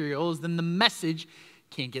materials, then the message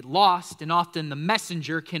can get lost, and often the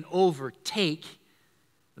messenger can overtake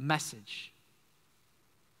the message.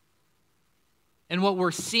 And what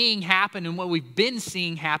we're seeing happen, and what we've been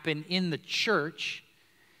seeing happen in the church,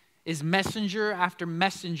 is messenger after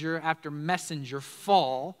messenger after messenger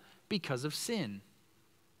fall because of sin.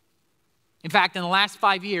 In fact, in the last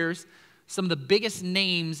 5 years, some of the biggest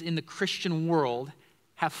names in the Christian world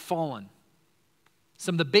have fallen.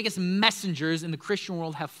 Some of the biggest messengers in the Christian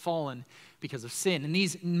world have fallen because of sin. And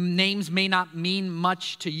these names may not mean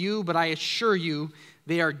much to you, but I assure you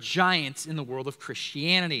they are giants in the world of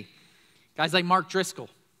Christianity. Guys like Mark Driscoll.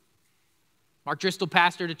 Mark Driscoll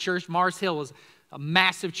pastored a church. Mars Hill was a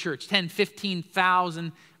massive church, 10,000,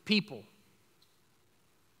 15,000 people.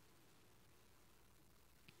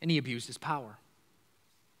 And he abused his power.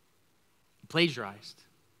 He plagiarized.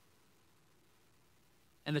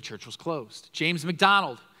 And the church was closed. James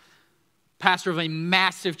MacDonald, pastor of a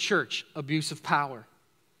massive church, abuse of power.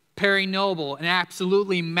 Perry Noble, an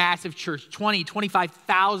absolutely massive church, 20,000,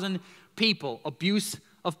 25,000 people, abuse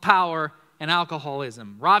of power and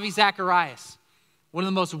alcoholism. Ravi Zacharias, one of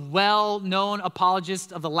the most well-known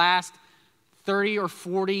apologists of the last 30 or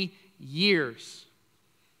 40 years.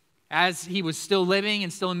 As he was still living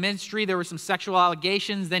and still in ministry, there were some sexual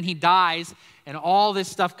allegations. Then he dies, and all this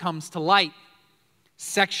stuff comes to light.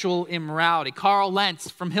 Sexual immorality. Carl Lentz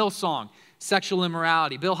from Hillsong, sexual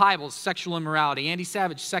immorality. Bill Hybels, sexual immorality. Andy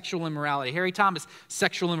Savage, sexual immorality. Harry Thomas,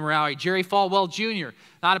 sexual immorality. Jerry Falwell Jr.,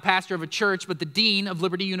 not a pastor of a church, but the dean of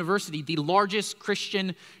Liberty University, the largest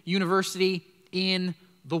Christian university in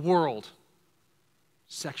the world.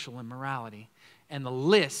 Sexual immorality. And the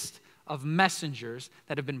list of messengers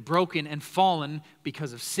that have been broken and fallen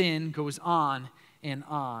because of sin goes on and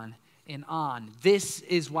on and on. This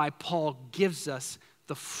is why Paul gives us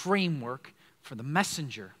the framework for the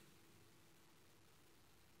messenger.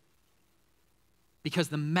 Because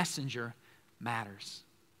the messenger matters.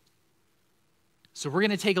 So we're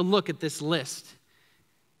going to take a look at this list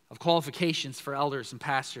of qualifications for elders and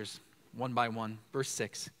pastors one by one. Verse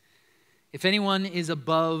 6. If anyone is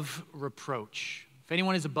above reproach. If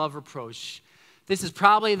anyone is above reproach. This is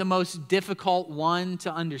probably the most difficult one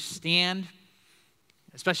to understand,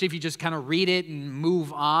 especially if you just kind of read it and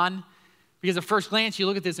move on. Because at first glance, you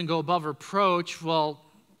look at this and go, above reproach. Well,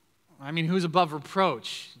 I mean, who's above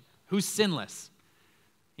reproach? Who's sinless?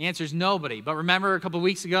 The answer is nobody. But remember, a couple of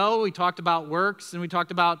weeks ago, we talked about works, and we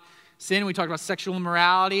talked about sin, we talked about sexual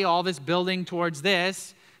immorality, all this building towards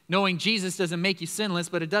this. Knowing Jesus doesn't make you sinless,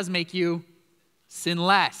 but it does make you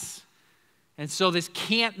sinless. And so this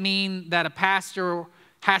can't mean that a pastor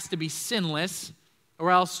has to be sinless,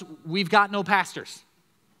 or else we've got no pastors.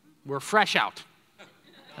 We're fresh out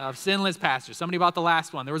of sinless pastors. Somebody bought the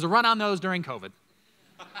last one. There was a run on those during COVID.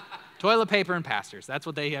 Toilet paper and pastors. That's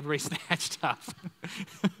what everybody snatched up.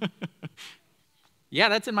 Yeah,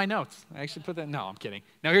 that's in my notes. I actually put that. No, I'm kidding.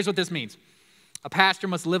 Now, here's what this means. A pastor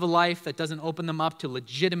must live a life that doesn't open them up to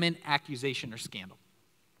legitimate accusation or scandal.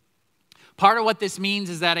 Part of what this means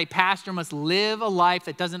is that a pastor must live a life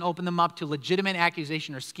that doesn't open them up to legitimate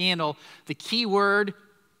accusation or scandal. The key word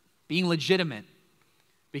being legitimate.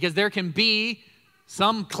 Because there can be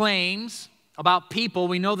some claims about people,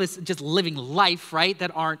 we know this just living life, right, that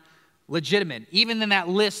aren't legitimate. Even in that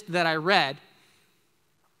list that I read,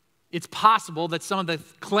 it's possible that some of the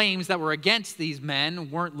claims that were against these men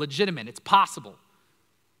weren't legitimate. It's possible.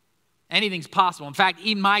 Anything's possible. In fact,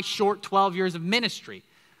 in my short 12 years of ministry,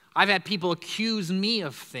 I've had people accuse me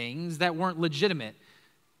of things that weren't legitimate.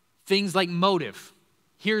 Things like motive.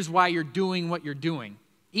 Here's why you're doing what you're doing.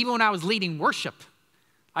 Even when I was leading worship,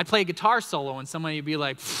 I'd play a guitar solo and somebody would be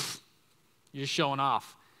like, you're just showing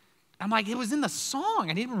off. I'm like, it was in the song. I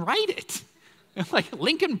didn't even write it. Like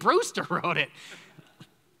Lincoln Brewster wrote it. I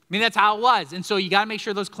mean, that's how it was. And so you got to make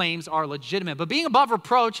sure those claims are legitimate. But being above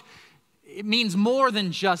reproach, it means more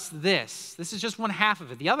than just this. This is just one half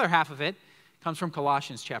of it. The other half of it comes from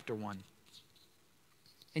Colossians chapter 1.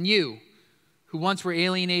 And you, who once were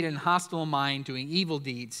alienated and hostile in mind, doing evil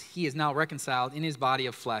deeds, he is now reconciled in his body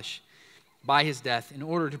of flesh by his death, in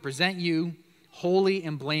order to present you holy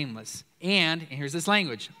and blameless. And here's this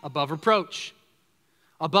language, above reproach.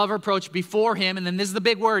 Above reproach before him, and then this is the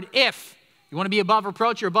big word, if. You want to be above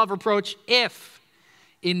reproach, you're above reproach if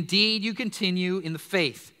indeed you continue in the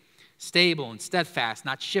faith, stable and steadfast,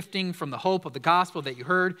 not shifting from the hope of the gospel that you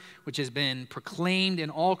heard, which has been proclaimed in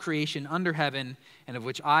all creation under heaven, and of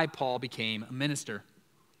which I, Paul, became a minister.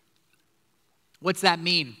 What's that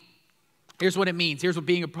mean? Here's what it means. Here's what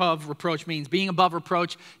being above reproach means. Being above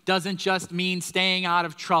reproach doesn't just mean staying out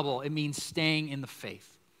of trouble. It means staying in the faith.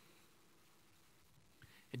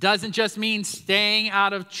 It doesn't just mean staying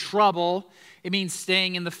out of trouble. It means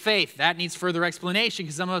staying in the faith. That needs further explanation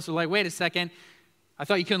because some of us are like, wait a second. I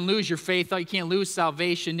thought you couldn't lose your faith. I thought you can't lose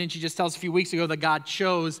salvation. Didn't you just tell us a few weeks ago that God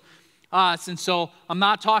chose us? And so I'm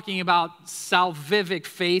not talking about salvific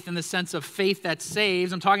faith in the sense of faith that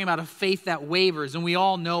saves. I'm talking about a faith that wavers, and we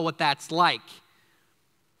all know what that's like.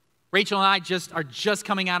 Rachel and I are just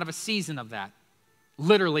coming out of a season of that,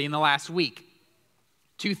 literally in the last week.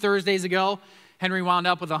 2 Thursdays ago, Henry wound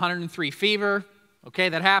up with 103 fever. Okay,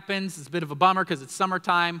 that happens. It's a bit of a bummer because it's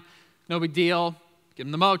summertime. No big deal. Give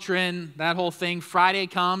him the Motrin, that whole thing. Friday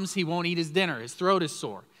comes, he won't eat his dinner. His throat is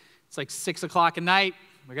sore. It's like 6 o'clock at night.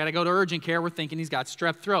 We got to go to urgent care. We're thinking he's got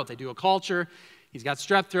strep throat. They do a culture. He's got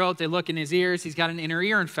strep throat. They look in his ears. He's got an inner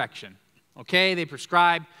ear infection. Okay, they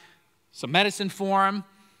prescribe some medicine for him.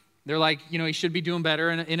 They're like, he should be doing better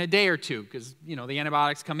in a day or two because, the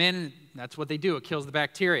antibiotics come in and that's what they do. It kills the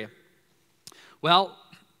bacteria. Well,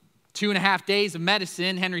 2.5 days of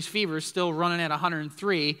medicine, Henry's fever is still running at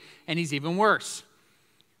 103, and he's even worse.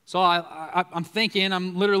 So I'm thinking,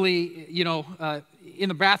 I'm literally, in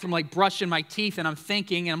the bathroom, like brushing my teeth, and I'm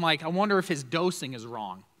thinking, and I'm like, I wonder if his dosing is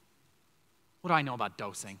wrong. What do I know about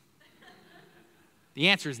dosing? The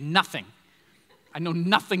answer is nothing. I know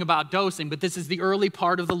nothing about dosing, but this is the early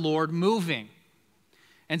part of the Lord moving.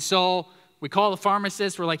 And so we call the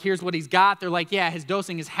pharmacist. We're like, here's what he's got. They're like, yeah, his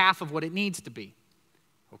dosing is half of what it needs to be.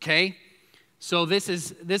 Okay? So this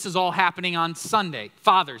is all happening on Sunday,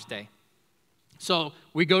 Father's Day. So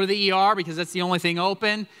we go to the ER because that's the only thing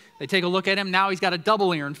open. They take a look at him. Now he's got a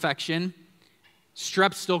double ear infection.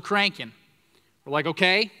 Strep's still cranking. We're like,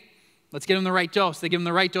 okay, let's get him the right dose. They give him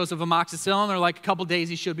the right dose of amoxicillin. They're like, a couple days,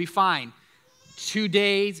 he should be fine. 2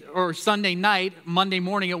 days, or Sunday night, Monday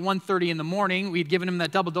morning at 1:30 in the morning, we'd given him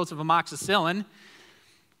that double dose of amoxicillin.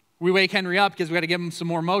 We wake Henry up because we got to give him some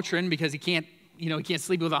more Motrin because he can't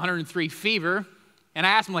sleep with 103 fever. And I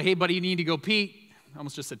asked him, like, hey, buddy, you need to go pee. I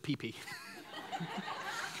almost just said pee-pee.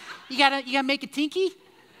 You gotta make a tinky?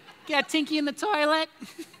 Got a tinky in the toilet?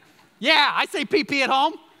 Yeah, I say pee-pee at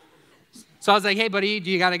home. So I was like, hey, buddy, do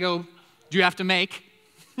you have to make?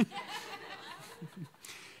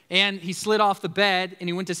 And he slid off the bed, and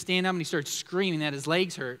he went to stand up, and he started screaming that his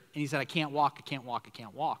legs hurt. And he said, I can't walk, I can't walk, I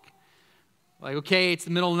can't walk. Like, okay, it's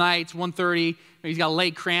the middle of the night, it's 1:30. He's got a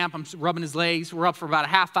leg cramp. I'm rubbing his legs. We're up for about a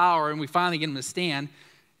half hour, and we finally get him to stand.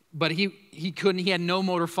 But he couldn't. He had no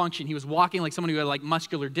motor function. He was walking like someone who had, like,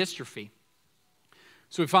 muscular dystrophy.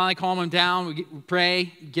 So we finally calm him down. We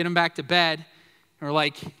pray, get him back to bed. And we're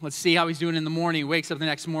like, let's see how he's doing in the morning. He wakes up the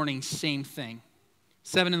next morning, same thing.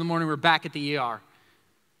 7 in the morning, we're back at the ER.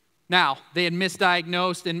 Now, they had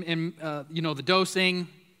misdiagnosed the dosing.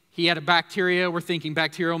 He had a bacteria. We're thinking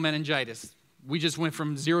bacterial meningitis. We just went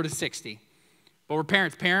from 0 to 60. But we're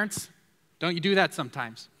parents. Parents, don't you do that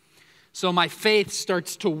sometimes? So my faith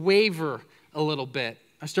starts to waver a little bit.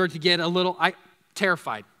 I start to get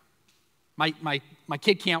terrified. My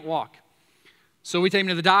kid can't walk. So we take him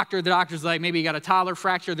to the doctor. The doctor's like, maybe he got a toddler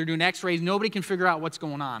fracture. They're doing x-rays. Nobody can figure out what's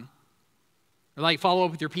going on. They're like, follow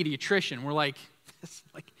up with your pediatrician. We're like,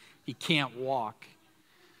 he can't walk.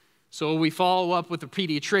 So we follow up with the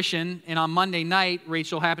pediatrician, and on Monday night,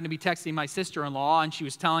 Rachel happened to be texting my sister-in-law, and she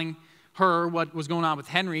was telling her what was going on with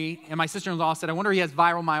Henry, and my sister-in-law said, I wonder if he has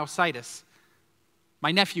viral myositis.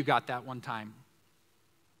 My nephew got that one time,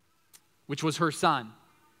 which was her son.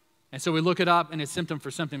 And so we look it up, and it's symptom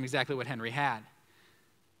for symptom exactly what Henry had.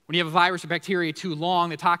 When you have a virus or bacteria too long,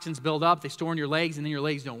 the toxins build up, they store in your legs, and then your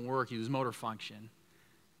legs don't work. You lose motor function.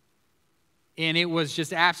 And it was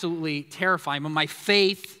just absolutely terrifying. But my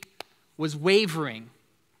faith was wavering.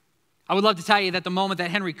 I would love to tell you that the moment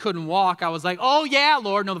that Henry couldn't walk, I was like, oh yeah,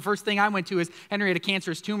 Lord. No, the first thing I went to is Henry had a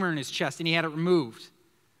cancerous tumor in his chest, and he had it removed.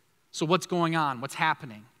 So what's going on? What's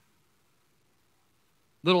happening?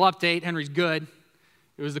 Little update, Henry's good.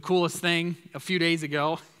 It was the coolest thing a few days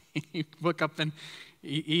ago. You look up and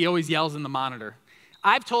he always yells in the monitor.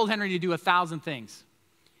 I've told Henry to do 1,000 things.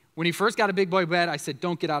 When he first got a big boy bed, I said,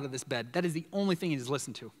 don't get out of this bed. That is the only thing he's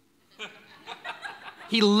listened to.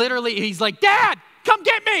 He's like, Dad, come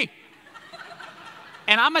get me.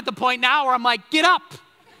 And I'm at the point now where I'm like, get up.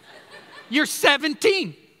 You're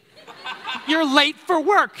 17. You're late for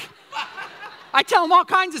work. I tell him all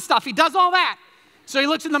kinds of stuff. He does all that. So he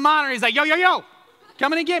looks in the monitor. He's like, yo,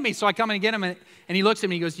 come in and get me. So I come in and get him. And he looks at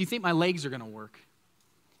me. He goes, do you think my legs are going to work?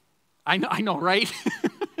 I know, right?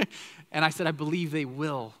 And I said, I believe they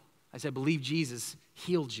will. I said, I believe Jesus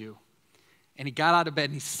healed you. And he got out of bed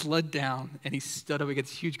and he slid down and he stood up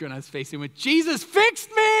against a huge grin on his face and went, Jesus fixed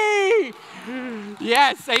me!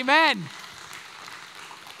 Yes, amen.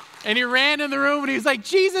 And he ran in the room and he was like,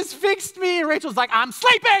 Jesus fixed me. And Rachel's like, I'm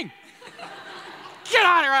sleeping. Get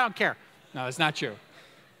out of here, I don't care. No, it's not true.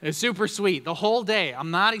 It's super sweet. The whole day,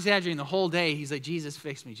 I'm not exaggerating, the whole day, he's like, Jesus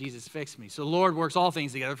fixed me, Jesus fixed me. So the Lord works all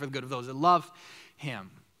things together for the good of those that love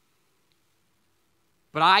him.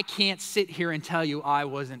 But I can't sit here and tell you I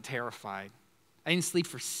wasn't terrified. I didn't sleep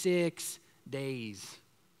for 6 days,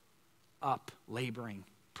 up, laboring,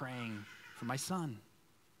 praying for my son.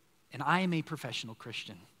 And I am a professional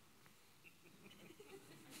Christian.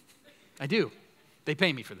 I do. They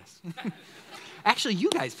pay me for this. Actually, you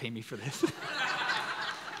guys pay me for this.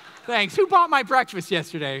 Thanks. Who bought my breakfast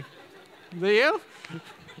yesterday? Was it you?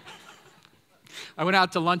 I went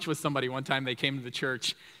out to lunch with somebody one time. They came to the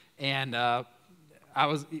church, and I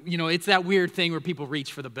was, it's that weird thing where people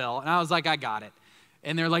reach for the bill. And I was like, I got it.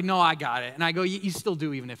 And they're like, no, I got it. And I go, you still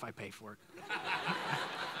do even if I pay for it.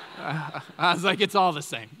 I was like, it's all the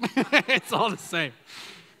same. It's all the same.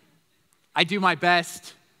 I do my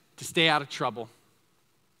best to stay out of trouble.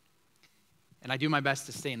 And I do my best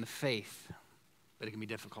to stay in the faith. But it can be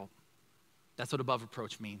difficult. That's what above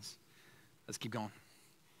reproach means. Let's keep going.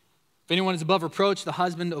 If anyone is above reproach, the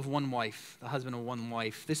husband of one wife. The husband of one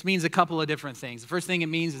wife. This means a couple of different things. The first thing it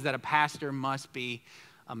means is that a pastor must be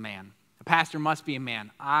a man. A pastor must be a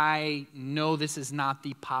man. I know this is not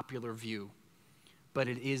the popular view, but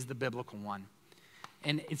it is the biblical one.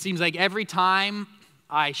 And it seems like every time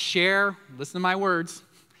I share, listen to my words,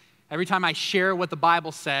 every time I share what the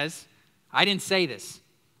Bible says, I didn't say this.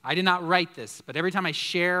 I did not write this, but every time I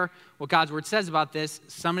share what God's word says about this,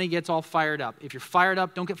 somebody gets all fired up. If you're fired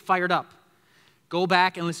up, don't get fired up. Go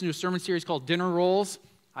back and listen to a sermon series called Dinner Rolls.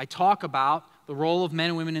 I talk about the role of men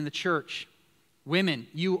and women in the church. Women,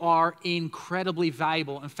 you are incredibly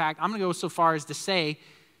valuable. In fact, I'm going to go so far as to say,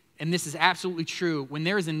 and this is absolutely true, when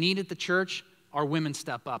there is a need at the church, our women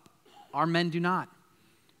step up. Our men do not.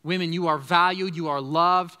 Women, you are valued, you are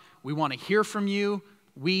loved. We want to hear from you.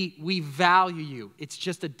 We value you. It's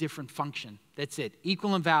just a different function. That's it.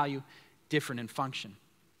 Equal in value, different in function.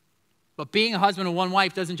 But being a husband of one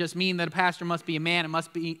wife doesn't just mean that a pastor must be a man.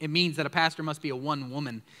 It means that a pastor must be a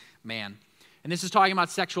one-woman man. And this is talking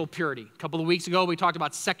about sexual purity. A couple of weeks ago, we talked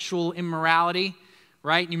about sexual immorality,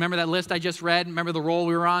 right? You remember that list I just read? Remember the role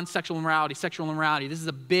we were on? Sexual immorality, sexual immorality. This is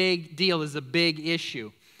a big deal. This is a big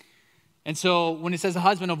issue. And so when it says a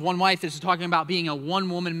husband of one wife, this is talking about being a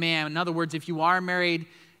one-woman man. In other words, if you are married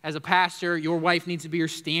as a pastor, your wife needs to be your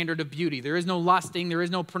standard of beauty. There is no lusting. There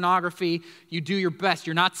is no pornography. You do your best.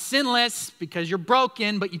 You're not sinless because you're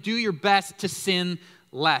broken, but you do your best to sin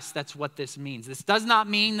less. That's what this means. This does not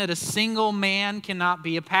mean that a single man cannot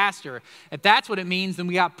be a pastor. If that's what it means, then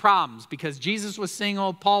we got problems because Jesus was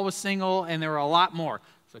single, Paul was single, and there were a lot more.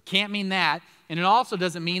 So it can't mean that. And it also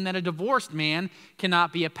doesn't mean that a divorced man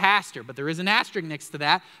cannot be a pastor. But there is an asterisk next to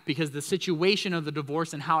that because the situation of the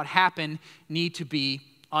divorce and how it happened need to be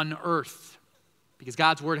unearthed. Because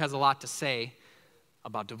God's word has a lot to say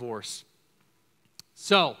about divorce.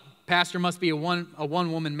 So, pastor must be a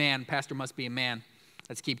one-woman man. Pastor must be a man.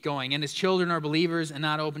 Let's keep going. And his children are believers and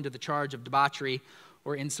not open to the charge of debauchery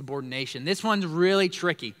or insubordination. This one's really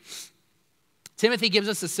tricky. Timothy gives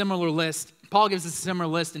us a similar list. Paul gives us a similar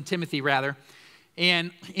list in Timothy, rather.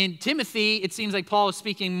 And in Timothy, it seems like Paul is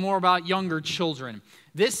speaking more about younger children.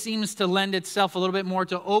 This seems to lend itself a little bit more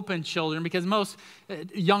to open children because most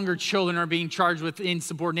younger children are being charged with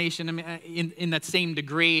insubordination in that same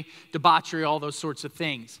degree, debauchery, all those sorts of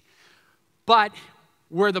things. But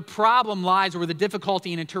where the problem lies, or where the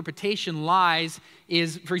difficulty in interpretation lies,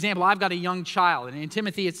 is, for example, I've got a young child. And in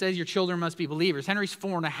Timothy, it says your children must be believers. Henry's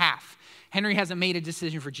 4.5. Henry hasn't made a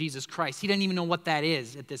decision for Jesus Christ. He doesn't even know what that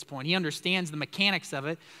is at this point. He understands the mechanics of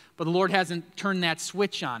it, but the Lord hasn't turned that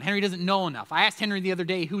switch on. Henry doesn't know enough. I asked Henry the other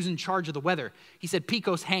day who's in charge of the weather. He said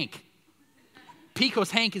Pecos Hank. Pecos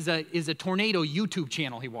Hank is a tornado YouTube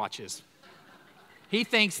channel he watches. He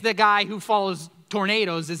thinks the guy who follows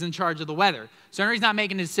tornadoes is in charge of the weather. So Henry's not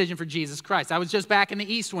making a decision for Jesus Christ. I was just back in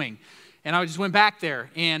the East Wing, and I just went back there,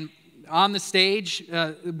 and on the stage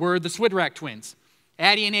were the Swidrak twins,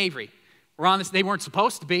 Addie and Avery. They weren't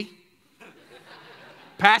supposed to be.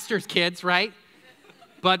 Pastor's kids, right?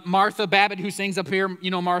 But Martha Babbitt, who sings up here, you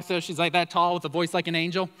know Martha, she's like that tall with a voice like an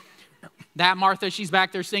angel. That Martha, she's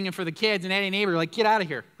back there singing for the kids, and Eddie and Avery are like, get out of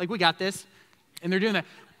here. Like, we got this. And they're doing that.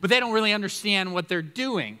 But they don't really understand what they're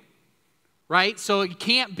doing, right? So it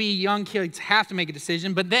can't be young kids have to make a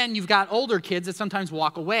decision, but then you've got older kids that sometimes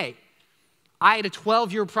walk away. I had a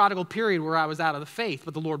 12-year prodigal period where I was out of the faith,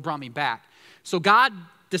 but the Lord brought me back. So God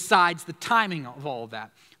decides the timing of all of that.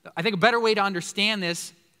 I think a better way to understand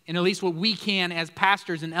this, and at least what we can as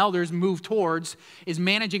pastors and elders move towards, is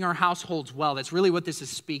managing our households well. That's really what this is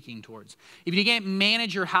speaking towards. If you can't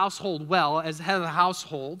manage your household well as head of the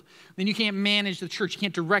household, then you can't manage the church. You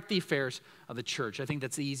can't direct the affairs of the church. I think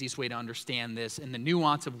that's the easiest way to understand this. And the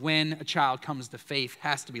nuance of when a child comes to faith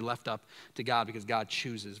has to be left up to God because God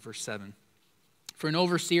chooses. Verse 7. For an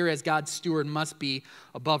overseer as God's steward must be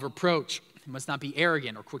above reproach. He must not be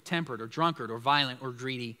arrogant or quick-tempered or drunkard or violent or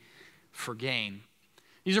greedy for gain.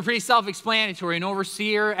 These are pretty self-explanatory. An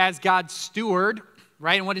overseer as God's steward,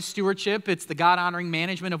 right? And what is stewardship? It's the God-honoring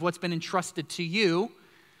management of what's been entrusted to you,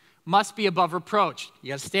 must be above reproach. You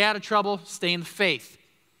got to stay out of trouble, stay in the faith.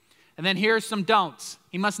 And then here's some don'ts.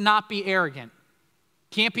 He must not be arrogant.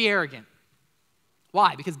 Can't be arrogant.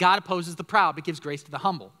 Why? Because God opposes the proud, but gives grace to the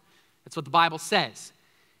humble. That's what the Bible says.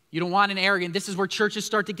 You don't want an arrogant. This is where churches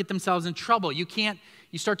start to get themselves in trouble. You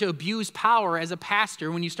start to abuse power as a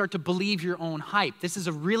pastor when you start to believe your own hype. This is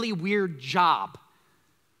a really weird job.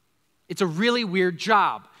 It's a really weird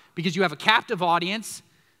job because you have a captive audience.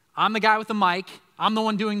 I'm the guy with the mic. I'm the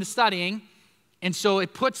one doing the studying. And so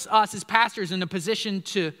it puts us as pastors in a position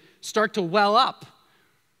to start to well up.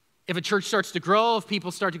 If a church starts to grow, if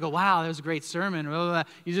people start to go, wow, that was a great sermon. Blah, blah,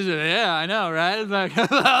 blah. You just, yeah, I know, right? It's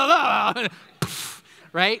like,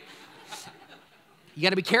 right? You got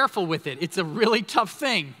to be careful with it. It's a really tough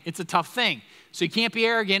thing. It's a tough thing. So you can't be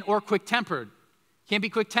arrogant or quick-tempered. Can't be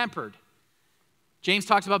quick-tempered. James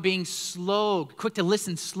talks about being slow, quick to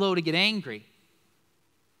listen, slow to get angry.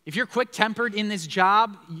 If you're quick-tempered in this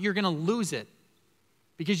job, you're going to lose it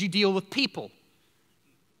because you deal with people.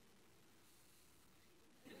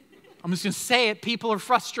 I'm just going to say it. People are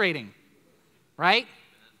frustrating, right?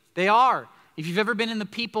 They are. If you've ever been in the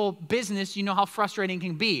people business, you know how frustrating it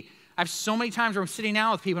can be. I have so many times where I'm sitting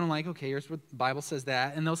down with people and I'm like, okay, here's what the Bible says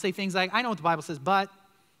that. And they'll say things like, I know what the Bible says, but.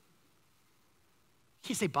 You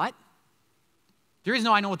can't say but. There is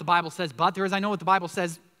no I know what the Bible says, but. There is I know what the Bible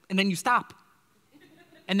says, and then you stop.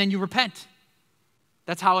 And then you repent.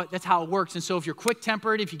 That's how it works. And so if you're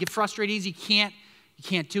quick-tempered, if you get frustrated easy, you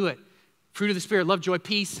can't do it. Fruit of the Spirit, love, joy,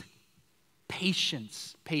 peace,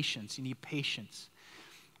 patience. Patience. You need patience.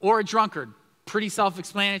 Or a drunkard. Pretty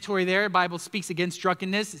self-explanatory there. The Bible speaks against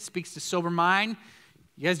drunkenness. It speaks to sober mind.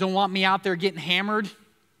 You guys don't want me out there getting hammered?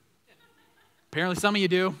 Apparently some of you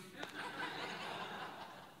do.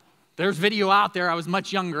 There's video out there. I was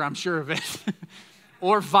much younger, I'm sure of it.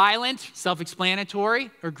 Or violent,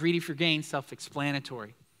 self-explanatory. Or greedy for gain,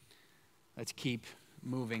 self-explanatory. Let's keep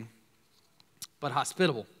moving. But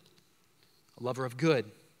hospitable, a lover of good,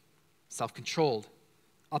 self-controlled,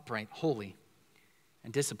 upright, holy,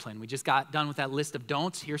 and disciplined. We just got done with that list of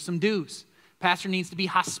don'ts. Here's some do's. Pastor needs to be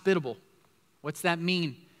hospitable. What's that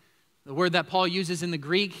mean? The word that Paul uses in the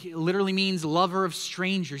Greek literally means lover of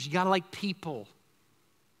strangers. You got to like people.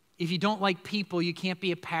 If you don't like people, you can't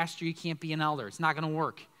be a pastor, you can't be an elder. It's not going to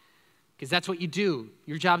work because that's what you do.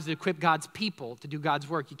 Your job is to equip God's people to do God's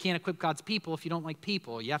work. You can't equip God's people if you don't like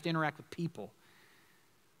people. You have to interact with people.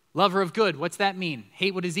 Lover of good, what's that mean?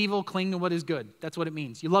 Hate what is evil, cling to what is good. That's what it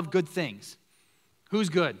means. You love good things. Who's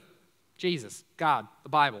good? Jesus, God, the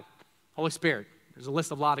Bible, Holy Spirit. There's a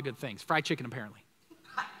list of a lot of good things. Fried chicken, apparently.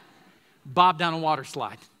 Bob down a water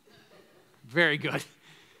slide. Very good.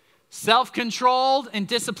 Self-controlled and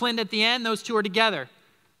disciplined at the end, those two are together.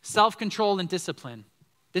 Self-controlled and discipline.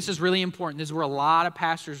 This is really important. This is where a lot of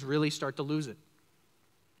pastors really start to lose it.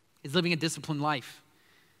 It's living a disciplined life.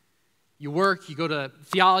 You work, you go to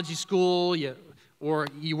theology school, or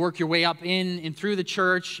you work your way up in and through the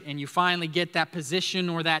church, and you finally get that position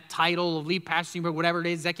or that title of lead pastor, or whatever it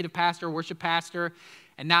is, executive pastor, worship pastor,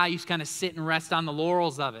 and now you just kind of sit and rest on the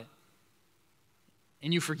laurels of it.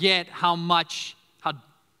 And you forget how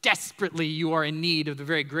desperately you are in need of the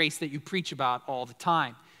very grace that you preach about all the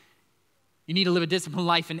time. You need to live a disciplined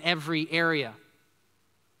life in every area.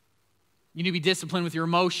 You need to be disciplined with your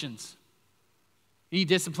emotions. You need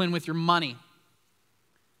discipline with your money.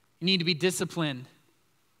 You need to be disciplined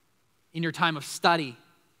in your time of study,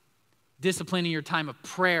 discipline in your time of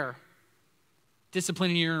prayer, discipline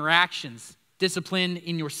in your interactions, discipline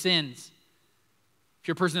in your sins. If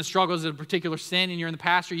you're a person that struggles with a particular sin and you're in the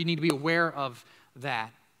pastor, you need to be aware of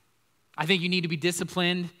that. I think you need to be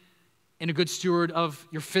disciplined and a good steward of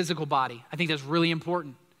your physical body. I think that's really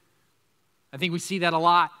important. I think we see that a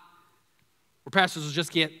lot where pastors will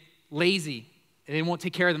just get lazy and they won't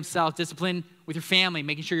take care of themselves. Discipline with your family,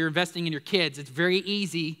 making sure you're investing in your kids. It's very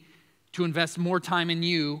easy to invest more time in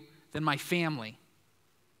you than my family.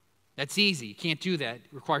 That's easy. You can't do that. It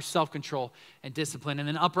requires self-control and discipline. And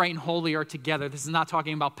then upright and holy are together. This is not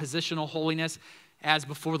talking about positional holiness as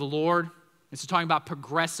before the Lord. This is talking about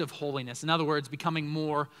progressive holiness. In other words, becoming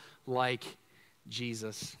more like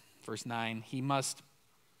Jesus. Verse 9, he must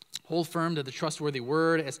hold firm to the trustworthy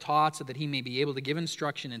word as taught so that he may be able to give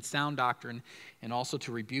instruction in sound doctrine and also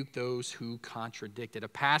to rebuke those who contradict it. A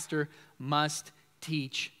pastor must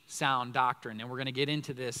teach sound doctrine. And we're going to get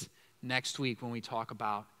into this next week when we talk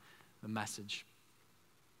about the message.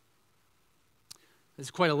 This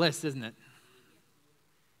is quite a list, isn't it?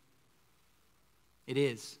 It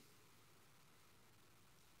is.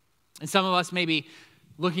 And some of us may be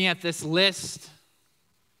looking at this list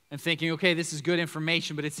and thinking, okay, this is good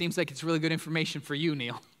information, but it seems like it's really good information for you,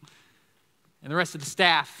 Neal, and the rest of the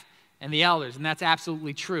staff and the elders, and that's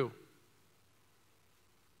absolutely true.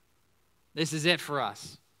 This is it for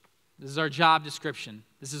us. This is our job description.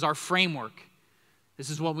 This is our framework. This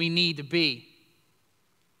is what we need to be.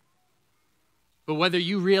 But whether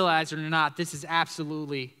you realize it or not, this is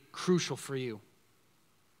absolutely crucial for you.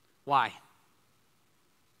 Why?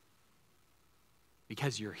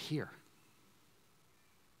 Because you're here.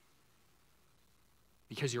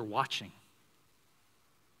 Because you're watching.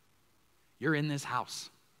 You're in this house.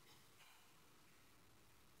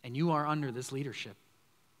 And you are under this leadership.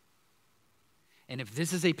 And if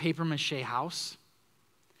this is a papier-mâché house,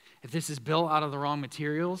 if this is built out of the wrong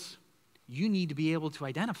materials, you need to be able to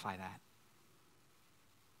identify that.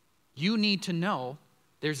 You need to know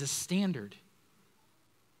There's a standard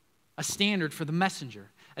for the messenger,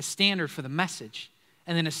 a standard for the message,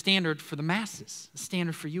 and then a standard for the masses, a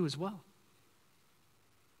standard for you as well.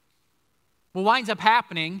 What winds up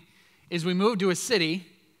happening is we move to a city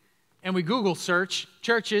and we Google search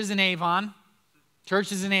churches in Avon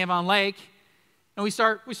Lake, and we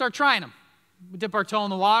start trying them. We dip our toe in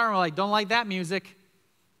the water and we're like, don't like that music.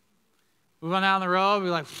 Move on down the road, we're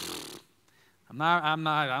like,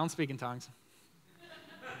 I don't speak in tongues.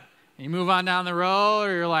 And you move on down the road,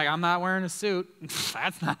 or you're like, I'm not wearing a suit.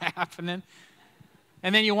 That's not happening.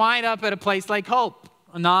 And then you wind up at a place like Hope,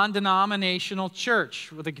 a non-denominational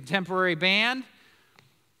church with a contemporary band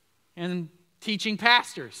and teaching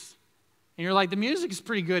pastors. And you're like, the music is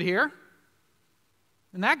pretty good here.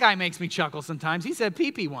 And that guy makes me chuckle sometimes. He said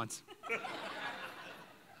pee-pee once.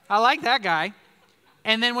 I like that guy.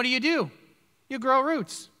 And then what do? You grow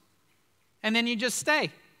roots. And then you just stay.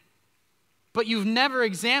 But you've never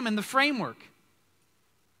examined the framework.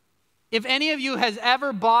 If any of you has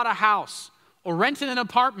ever bought a house or rented an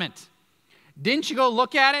apartment, didn't you go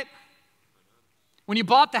look at it? When you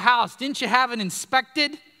bought the house, didn't you have it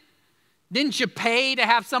inspected? Didn't you pay to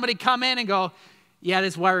have somebody come in and go, yeah,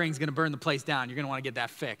 this wiring's going to burn the place down. You're going to want to get that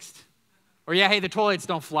fixed. Or yeah, hey, the toilets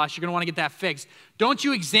don't flush. You're going to want to get that fixed. Don't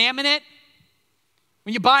you examine it?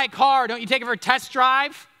 When you buy a car, don't you take it for a test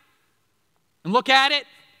drive and look at it,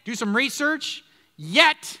 do some research?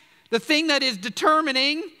 Yet, the thing that is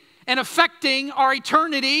determining and affecting our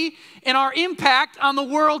eternity and our impact on the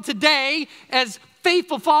world today as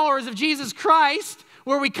faithful followers of Jesus Christ,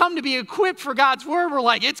 where we come to be equipped for God's word, we're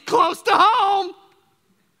like, it's close to home.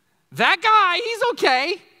 That guy, he's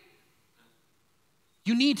okay.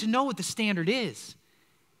 You need to know what the standard is.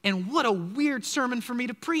 And what a weird sermon for me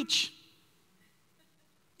to preach.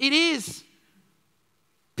 It is.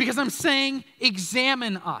 Because I'm saying,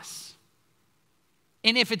 examine us.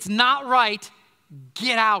 And if it's not right,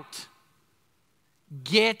 get out.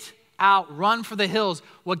 Get out. Run for the hills.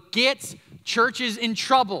 What gets churches in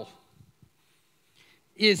trouble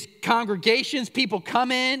is congregations, people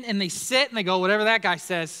come in and they sit and they go, whatever that guy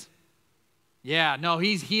says. Yeah, no,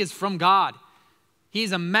 he is from God.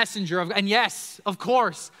 He's a messenger of God. And yes, of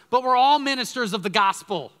course, but we're all ministers of the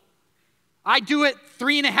gospel. I do it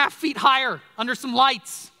 3.5 feet higher under some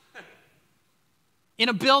lights in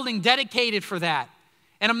a building dedicated for that.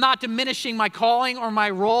 And I'm not diminishing my calling or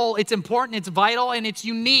my role. It's important, it's vital, and it's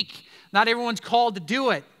unique. Not everyone's called to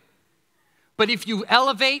do it. But if you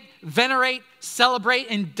elevate, venerate, celebrate,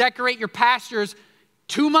 and decorate your pastors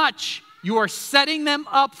too much, you are setting them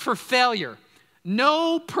up for failure.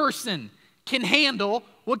 No person can handle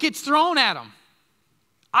what gets thrown at them.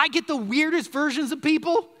 I get the weirdest versions of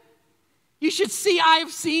people. You should see,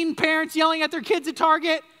 I've seen parents yelling at their kids at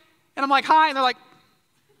Target, and I'm like, hi, and they're like,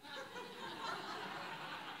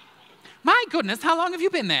 my goodness, how long have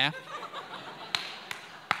you been there?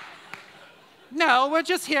 No, we're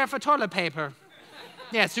just here for toilet paper.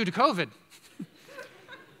 Yeah, it's due to COVID.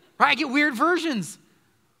 Right, I get weird versions.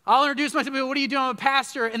 I'll introduce myself, what are you doing? I'm a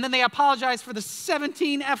pastor, and then they apologize for the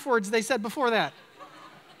 17 F words they said before that.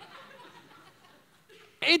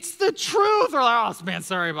 It's the truth. They're like, oh, man,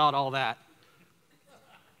 sorry about all that.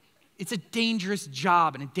 It's a dangerous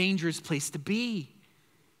job and a dangerous place to be.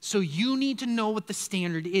 So you need to know what the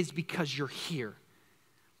standard is because you're here.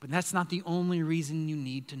 But that's not the only reason you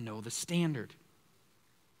need to know the standard.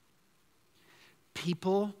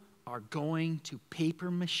 People are going to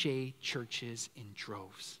papier-mâché churches in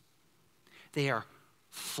droves. They are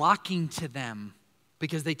flocking to them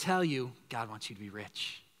because they tell you, God wants you to be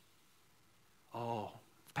rich. Oh,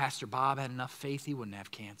 if Pastor Bob had enough faith, he wouldn't have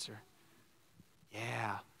cancer.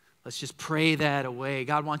 Yeah, let's just pray that away.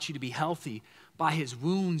 God wants you to be healthy. By his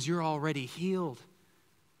wounds, you're already healed.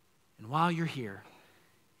 And while you're here,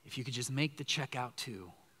 if you could just make the check out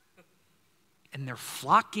too. And they're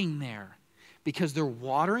flocking there because they're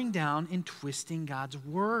watering down and twisting God's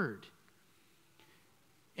word.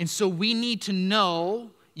 And so we need to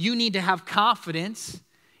know, you need to have confidence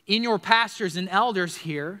in your pastors and elders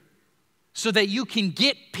here so that you can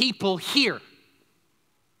get people here.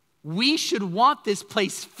 We should want this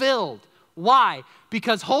place filled. Why?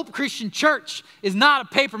 Because Hope Christian Church is not a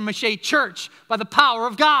papier-mâché church by the power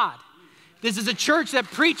of God. This is a church that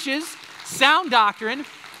preaches sound doctrine,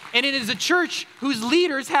 and it is a church whose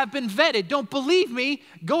leaders have been vetted. Don't believe me?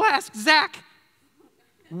 Go ask Zach.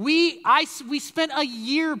 We spent a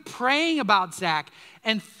year praying about Zach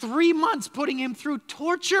and 3 months putting him through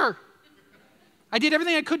torture. I did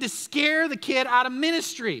everything I could to scare the kid out of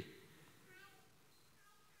ministry.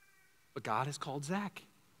 But God has called Zach.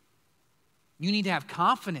 You need to have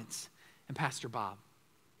confidence in Pastor Bob,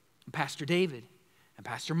 and Pastor David, and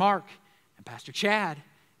Pastor Mark and Pastor Chad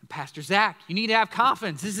and Pastor Zach. You need to have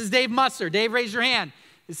confidence. This is Dave Musser. Dave, raise your hand.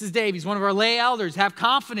 This is Dave. He's one of our lay elders. Have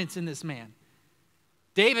confidence in this man.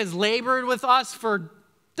 Dave has labored with us for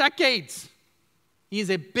decades. He is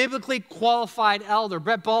a biblically qualified elder.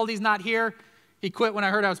 Brett Baldy's not here. He quit when I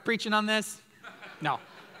heard I was preaching on this. No.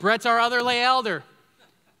 Brett's our other lay elder.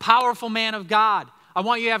 Powerful man of God. I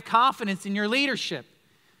want you to have confidence in your leadership.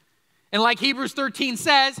 And like Hebrews 13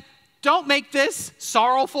 says, don't make this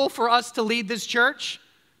sorrowful for us to lead this church.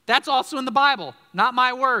 That's also in the Bible, not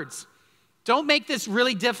my words. Don't make this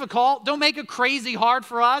really difficult. Don't make it crazy hard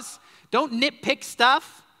for us. Don't nitpick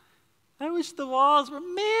stuff. I wish the walls were,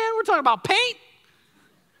 man, we're talking about paint.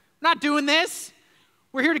 Not doing this.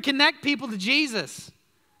 We're here to connect people to Jesus.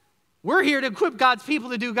 We're here to equip God's people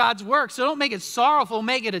to do God's work. So don't make it sorrowful,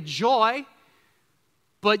 make it a joy.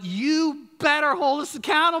 But you better hold us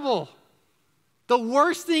accountable. The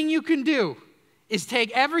worst thing you can do is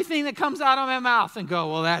take everything that comes out of my mouth and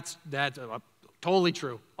go, well, that's totally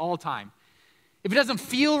true all the time. If it doesn't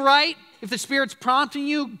feel right, if the Spirit's prompting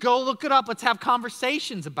you, go look it up. Let's have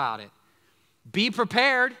conversations about it. Be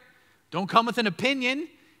prepared. Don't come with an opinion.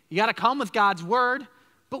 You got to come with God's word,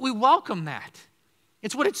 but we welcome that.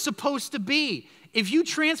 It's what it's supposed to be. If you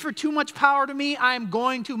transfer too much power to me, I'm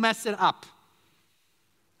going to mess it up.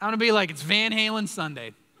 I'm going to be like, it's Van Halen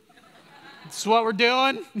Sunday. This is what we're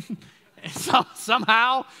doing. So,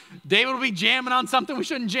 somehow, David will be jamming on something we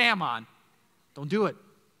shouldn't jam on. Don't do it.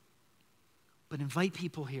 But invite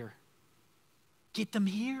people here. Get them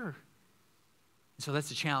here. So that's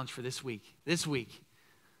the challenge for this week. This week,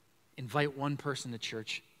 invite one person to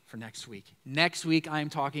church for next week. Next week, I'm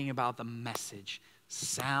talking about the message,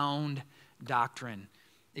 sound doctrine.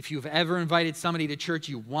 If you've ever invited somebody to church,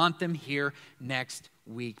 you want them here next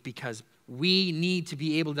week because we need to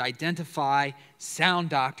be able to identify sound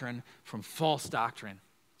doctrine from false doctrine.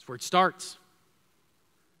 That's where it starts.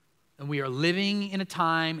 And we are living in a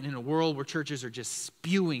time and in a world where churches are just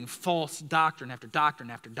spewing false doctrine after doctrine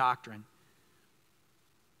after doctrine.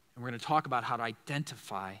 And we're going to talk about how to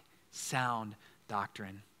identify sound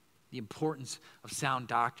doctrine, the importance of sound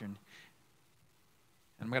doctrine.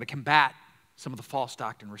 And I'm going to combat some of the false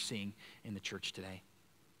doctrine we're seeing in the church today.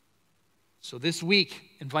 So this week,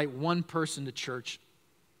 invite one person to church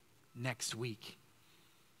next week.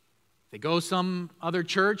 If they go some other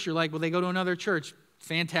church, you're like, well, they go to another church.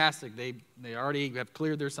 Fantastic. They already have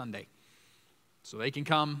cleared their Sunday. So they can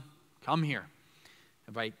come here.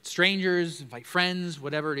 Invite strangers, invite friends,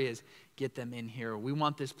 whatever it is, get them in here. We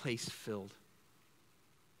want this place filled.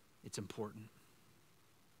 It's important.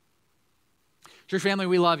 Church family,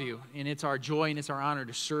 we love you, and it's our joy and it's our honor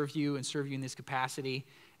to serve you and serve you in this capacity.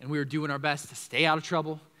 And we are doing our best to stay out of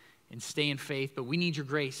trouble and stay in faith, but we need your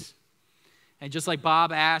grace. And just like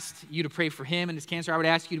Bob asked you to pray for him and his cancer, I would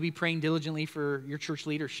ask you to be praying diligently for your church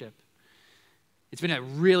leadership. It's been a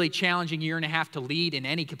really challenging year and a half to lead in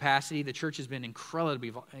any capacity. The church has been incredibly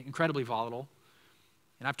volatile.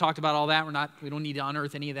 And I've talked about all that. We don't need to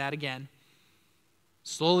unearth any of that again.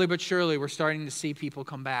 Slowly but surely, we're starting to see people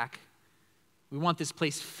come back. We want this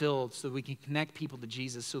place filled so that we can connect people to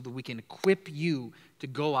Jesus, so that we can equip you to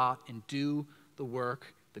go out and do the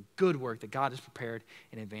work, the good work that God has prepared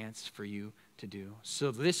in advance for you to do. So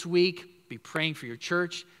this week, be praying for your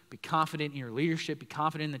church, be confident in your leadership, be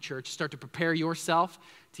confident in the church, start to prepare yourself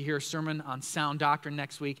to hear a sermon on sound doctrine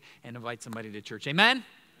next week, and invite somebody to church. Amen?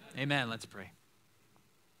 Amen. Let's pray.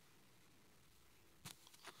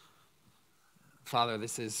 Father,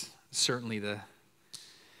 this is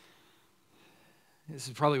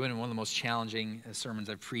probably one of the most challenging sermons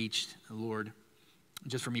I've preached, Lord,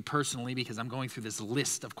 just for me personally, because I'm going through this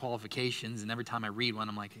list of qualifications, and every time I read one,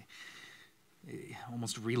 I'm like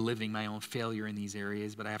almost reliving my own failure in these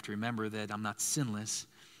areas, but I have to remember that I'm not sinless,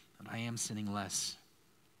 but I am sinning less.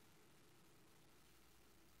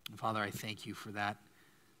 And Father, I thank you for that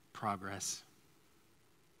progress.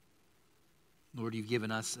 Lord, you've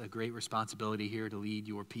given us a great responsibility here to lead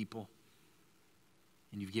your people.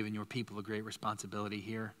 And you've given your people a great responsibility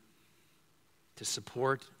here to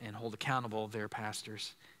support and hold accountable their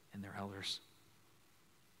pastors and their elders.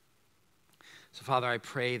 So, Father, I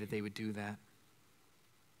pray that they would do that.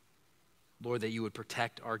 Lord, that you would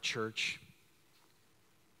protect our church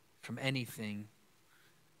from anything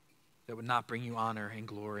that would not bring you honor and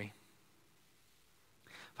glory.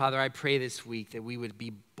 Father, I pray this week that we would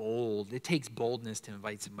be bold. It takes boldness to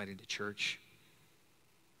invite somebody to church.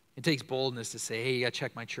 It takes boldness to say, hey, you got to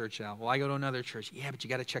check my church out. Well, I go to another church. Yeah, but you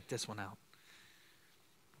got to check this one out.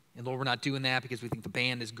 And Lord, we're not doing that because we think the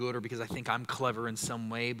band is good or because I think I'm clever in some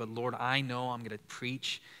way. But Lord, I know I'm going to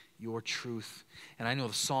preach your truth. And I know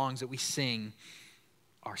the songs that we sing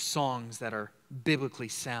are songs that are biblically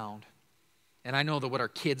sound. And I know that what our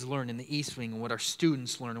kids learn in the East Wing and what our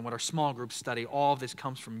students learn and what our small groups study, all of this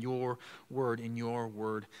comes from your word and your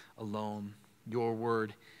word alone. Your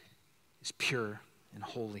word is pure and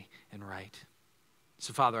holy and right.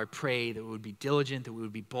 So, Father, I pray that we would be diligent, that we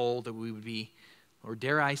would be bold, that we would be, or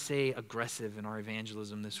dare I say, aggressive in our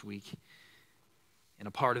evangelism this week. And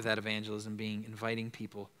a part of that evangelism being inviting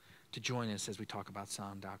people to join us as we talk about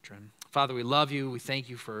sound doctrine. Father, we love you. We thank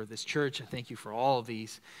you for this church. I thank you for all of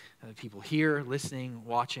these people here, listening,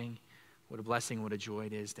 watching. What a blessing, what a joy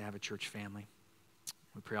it is to have a church family.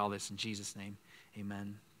 We pray all this in Jesus' name.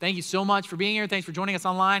 Amen. Thank you so much for being here. Thanks for joining us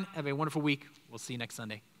online. Have a wonderful week. We'll see you next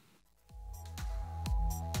Sunday.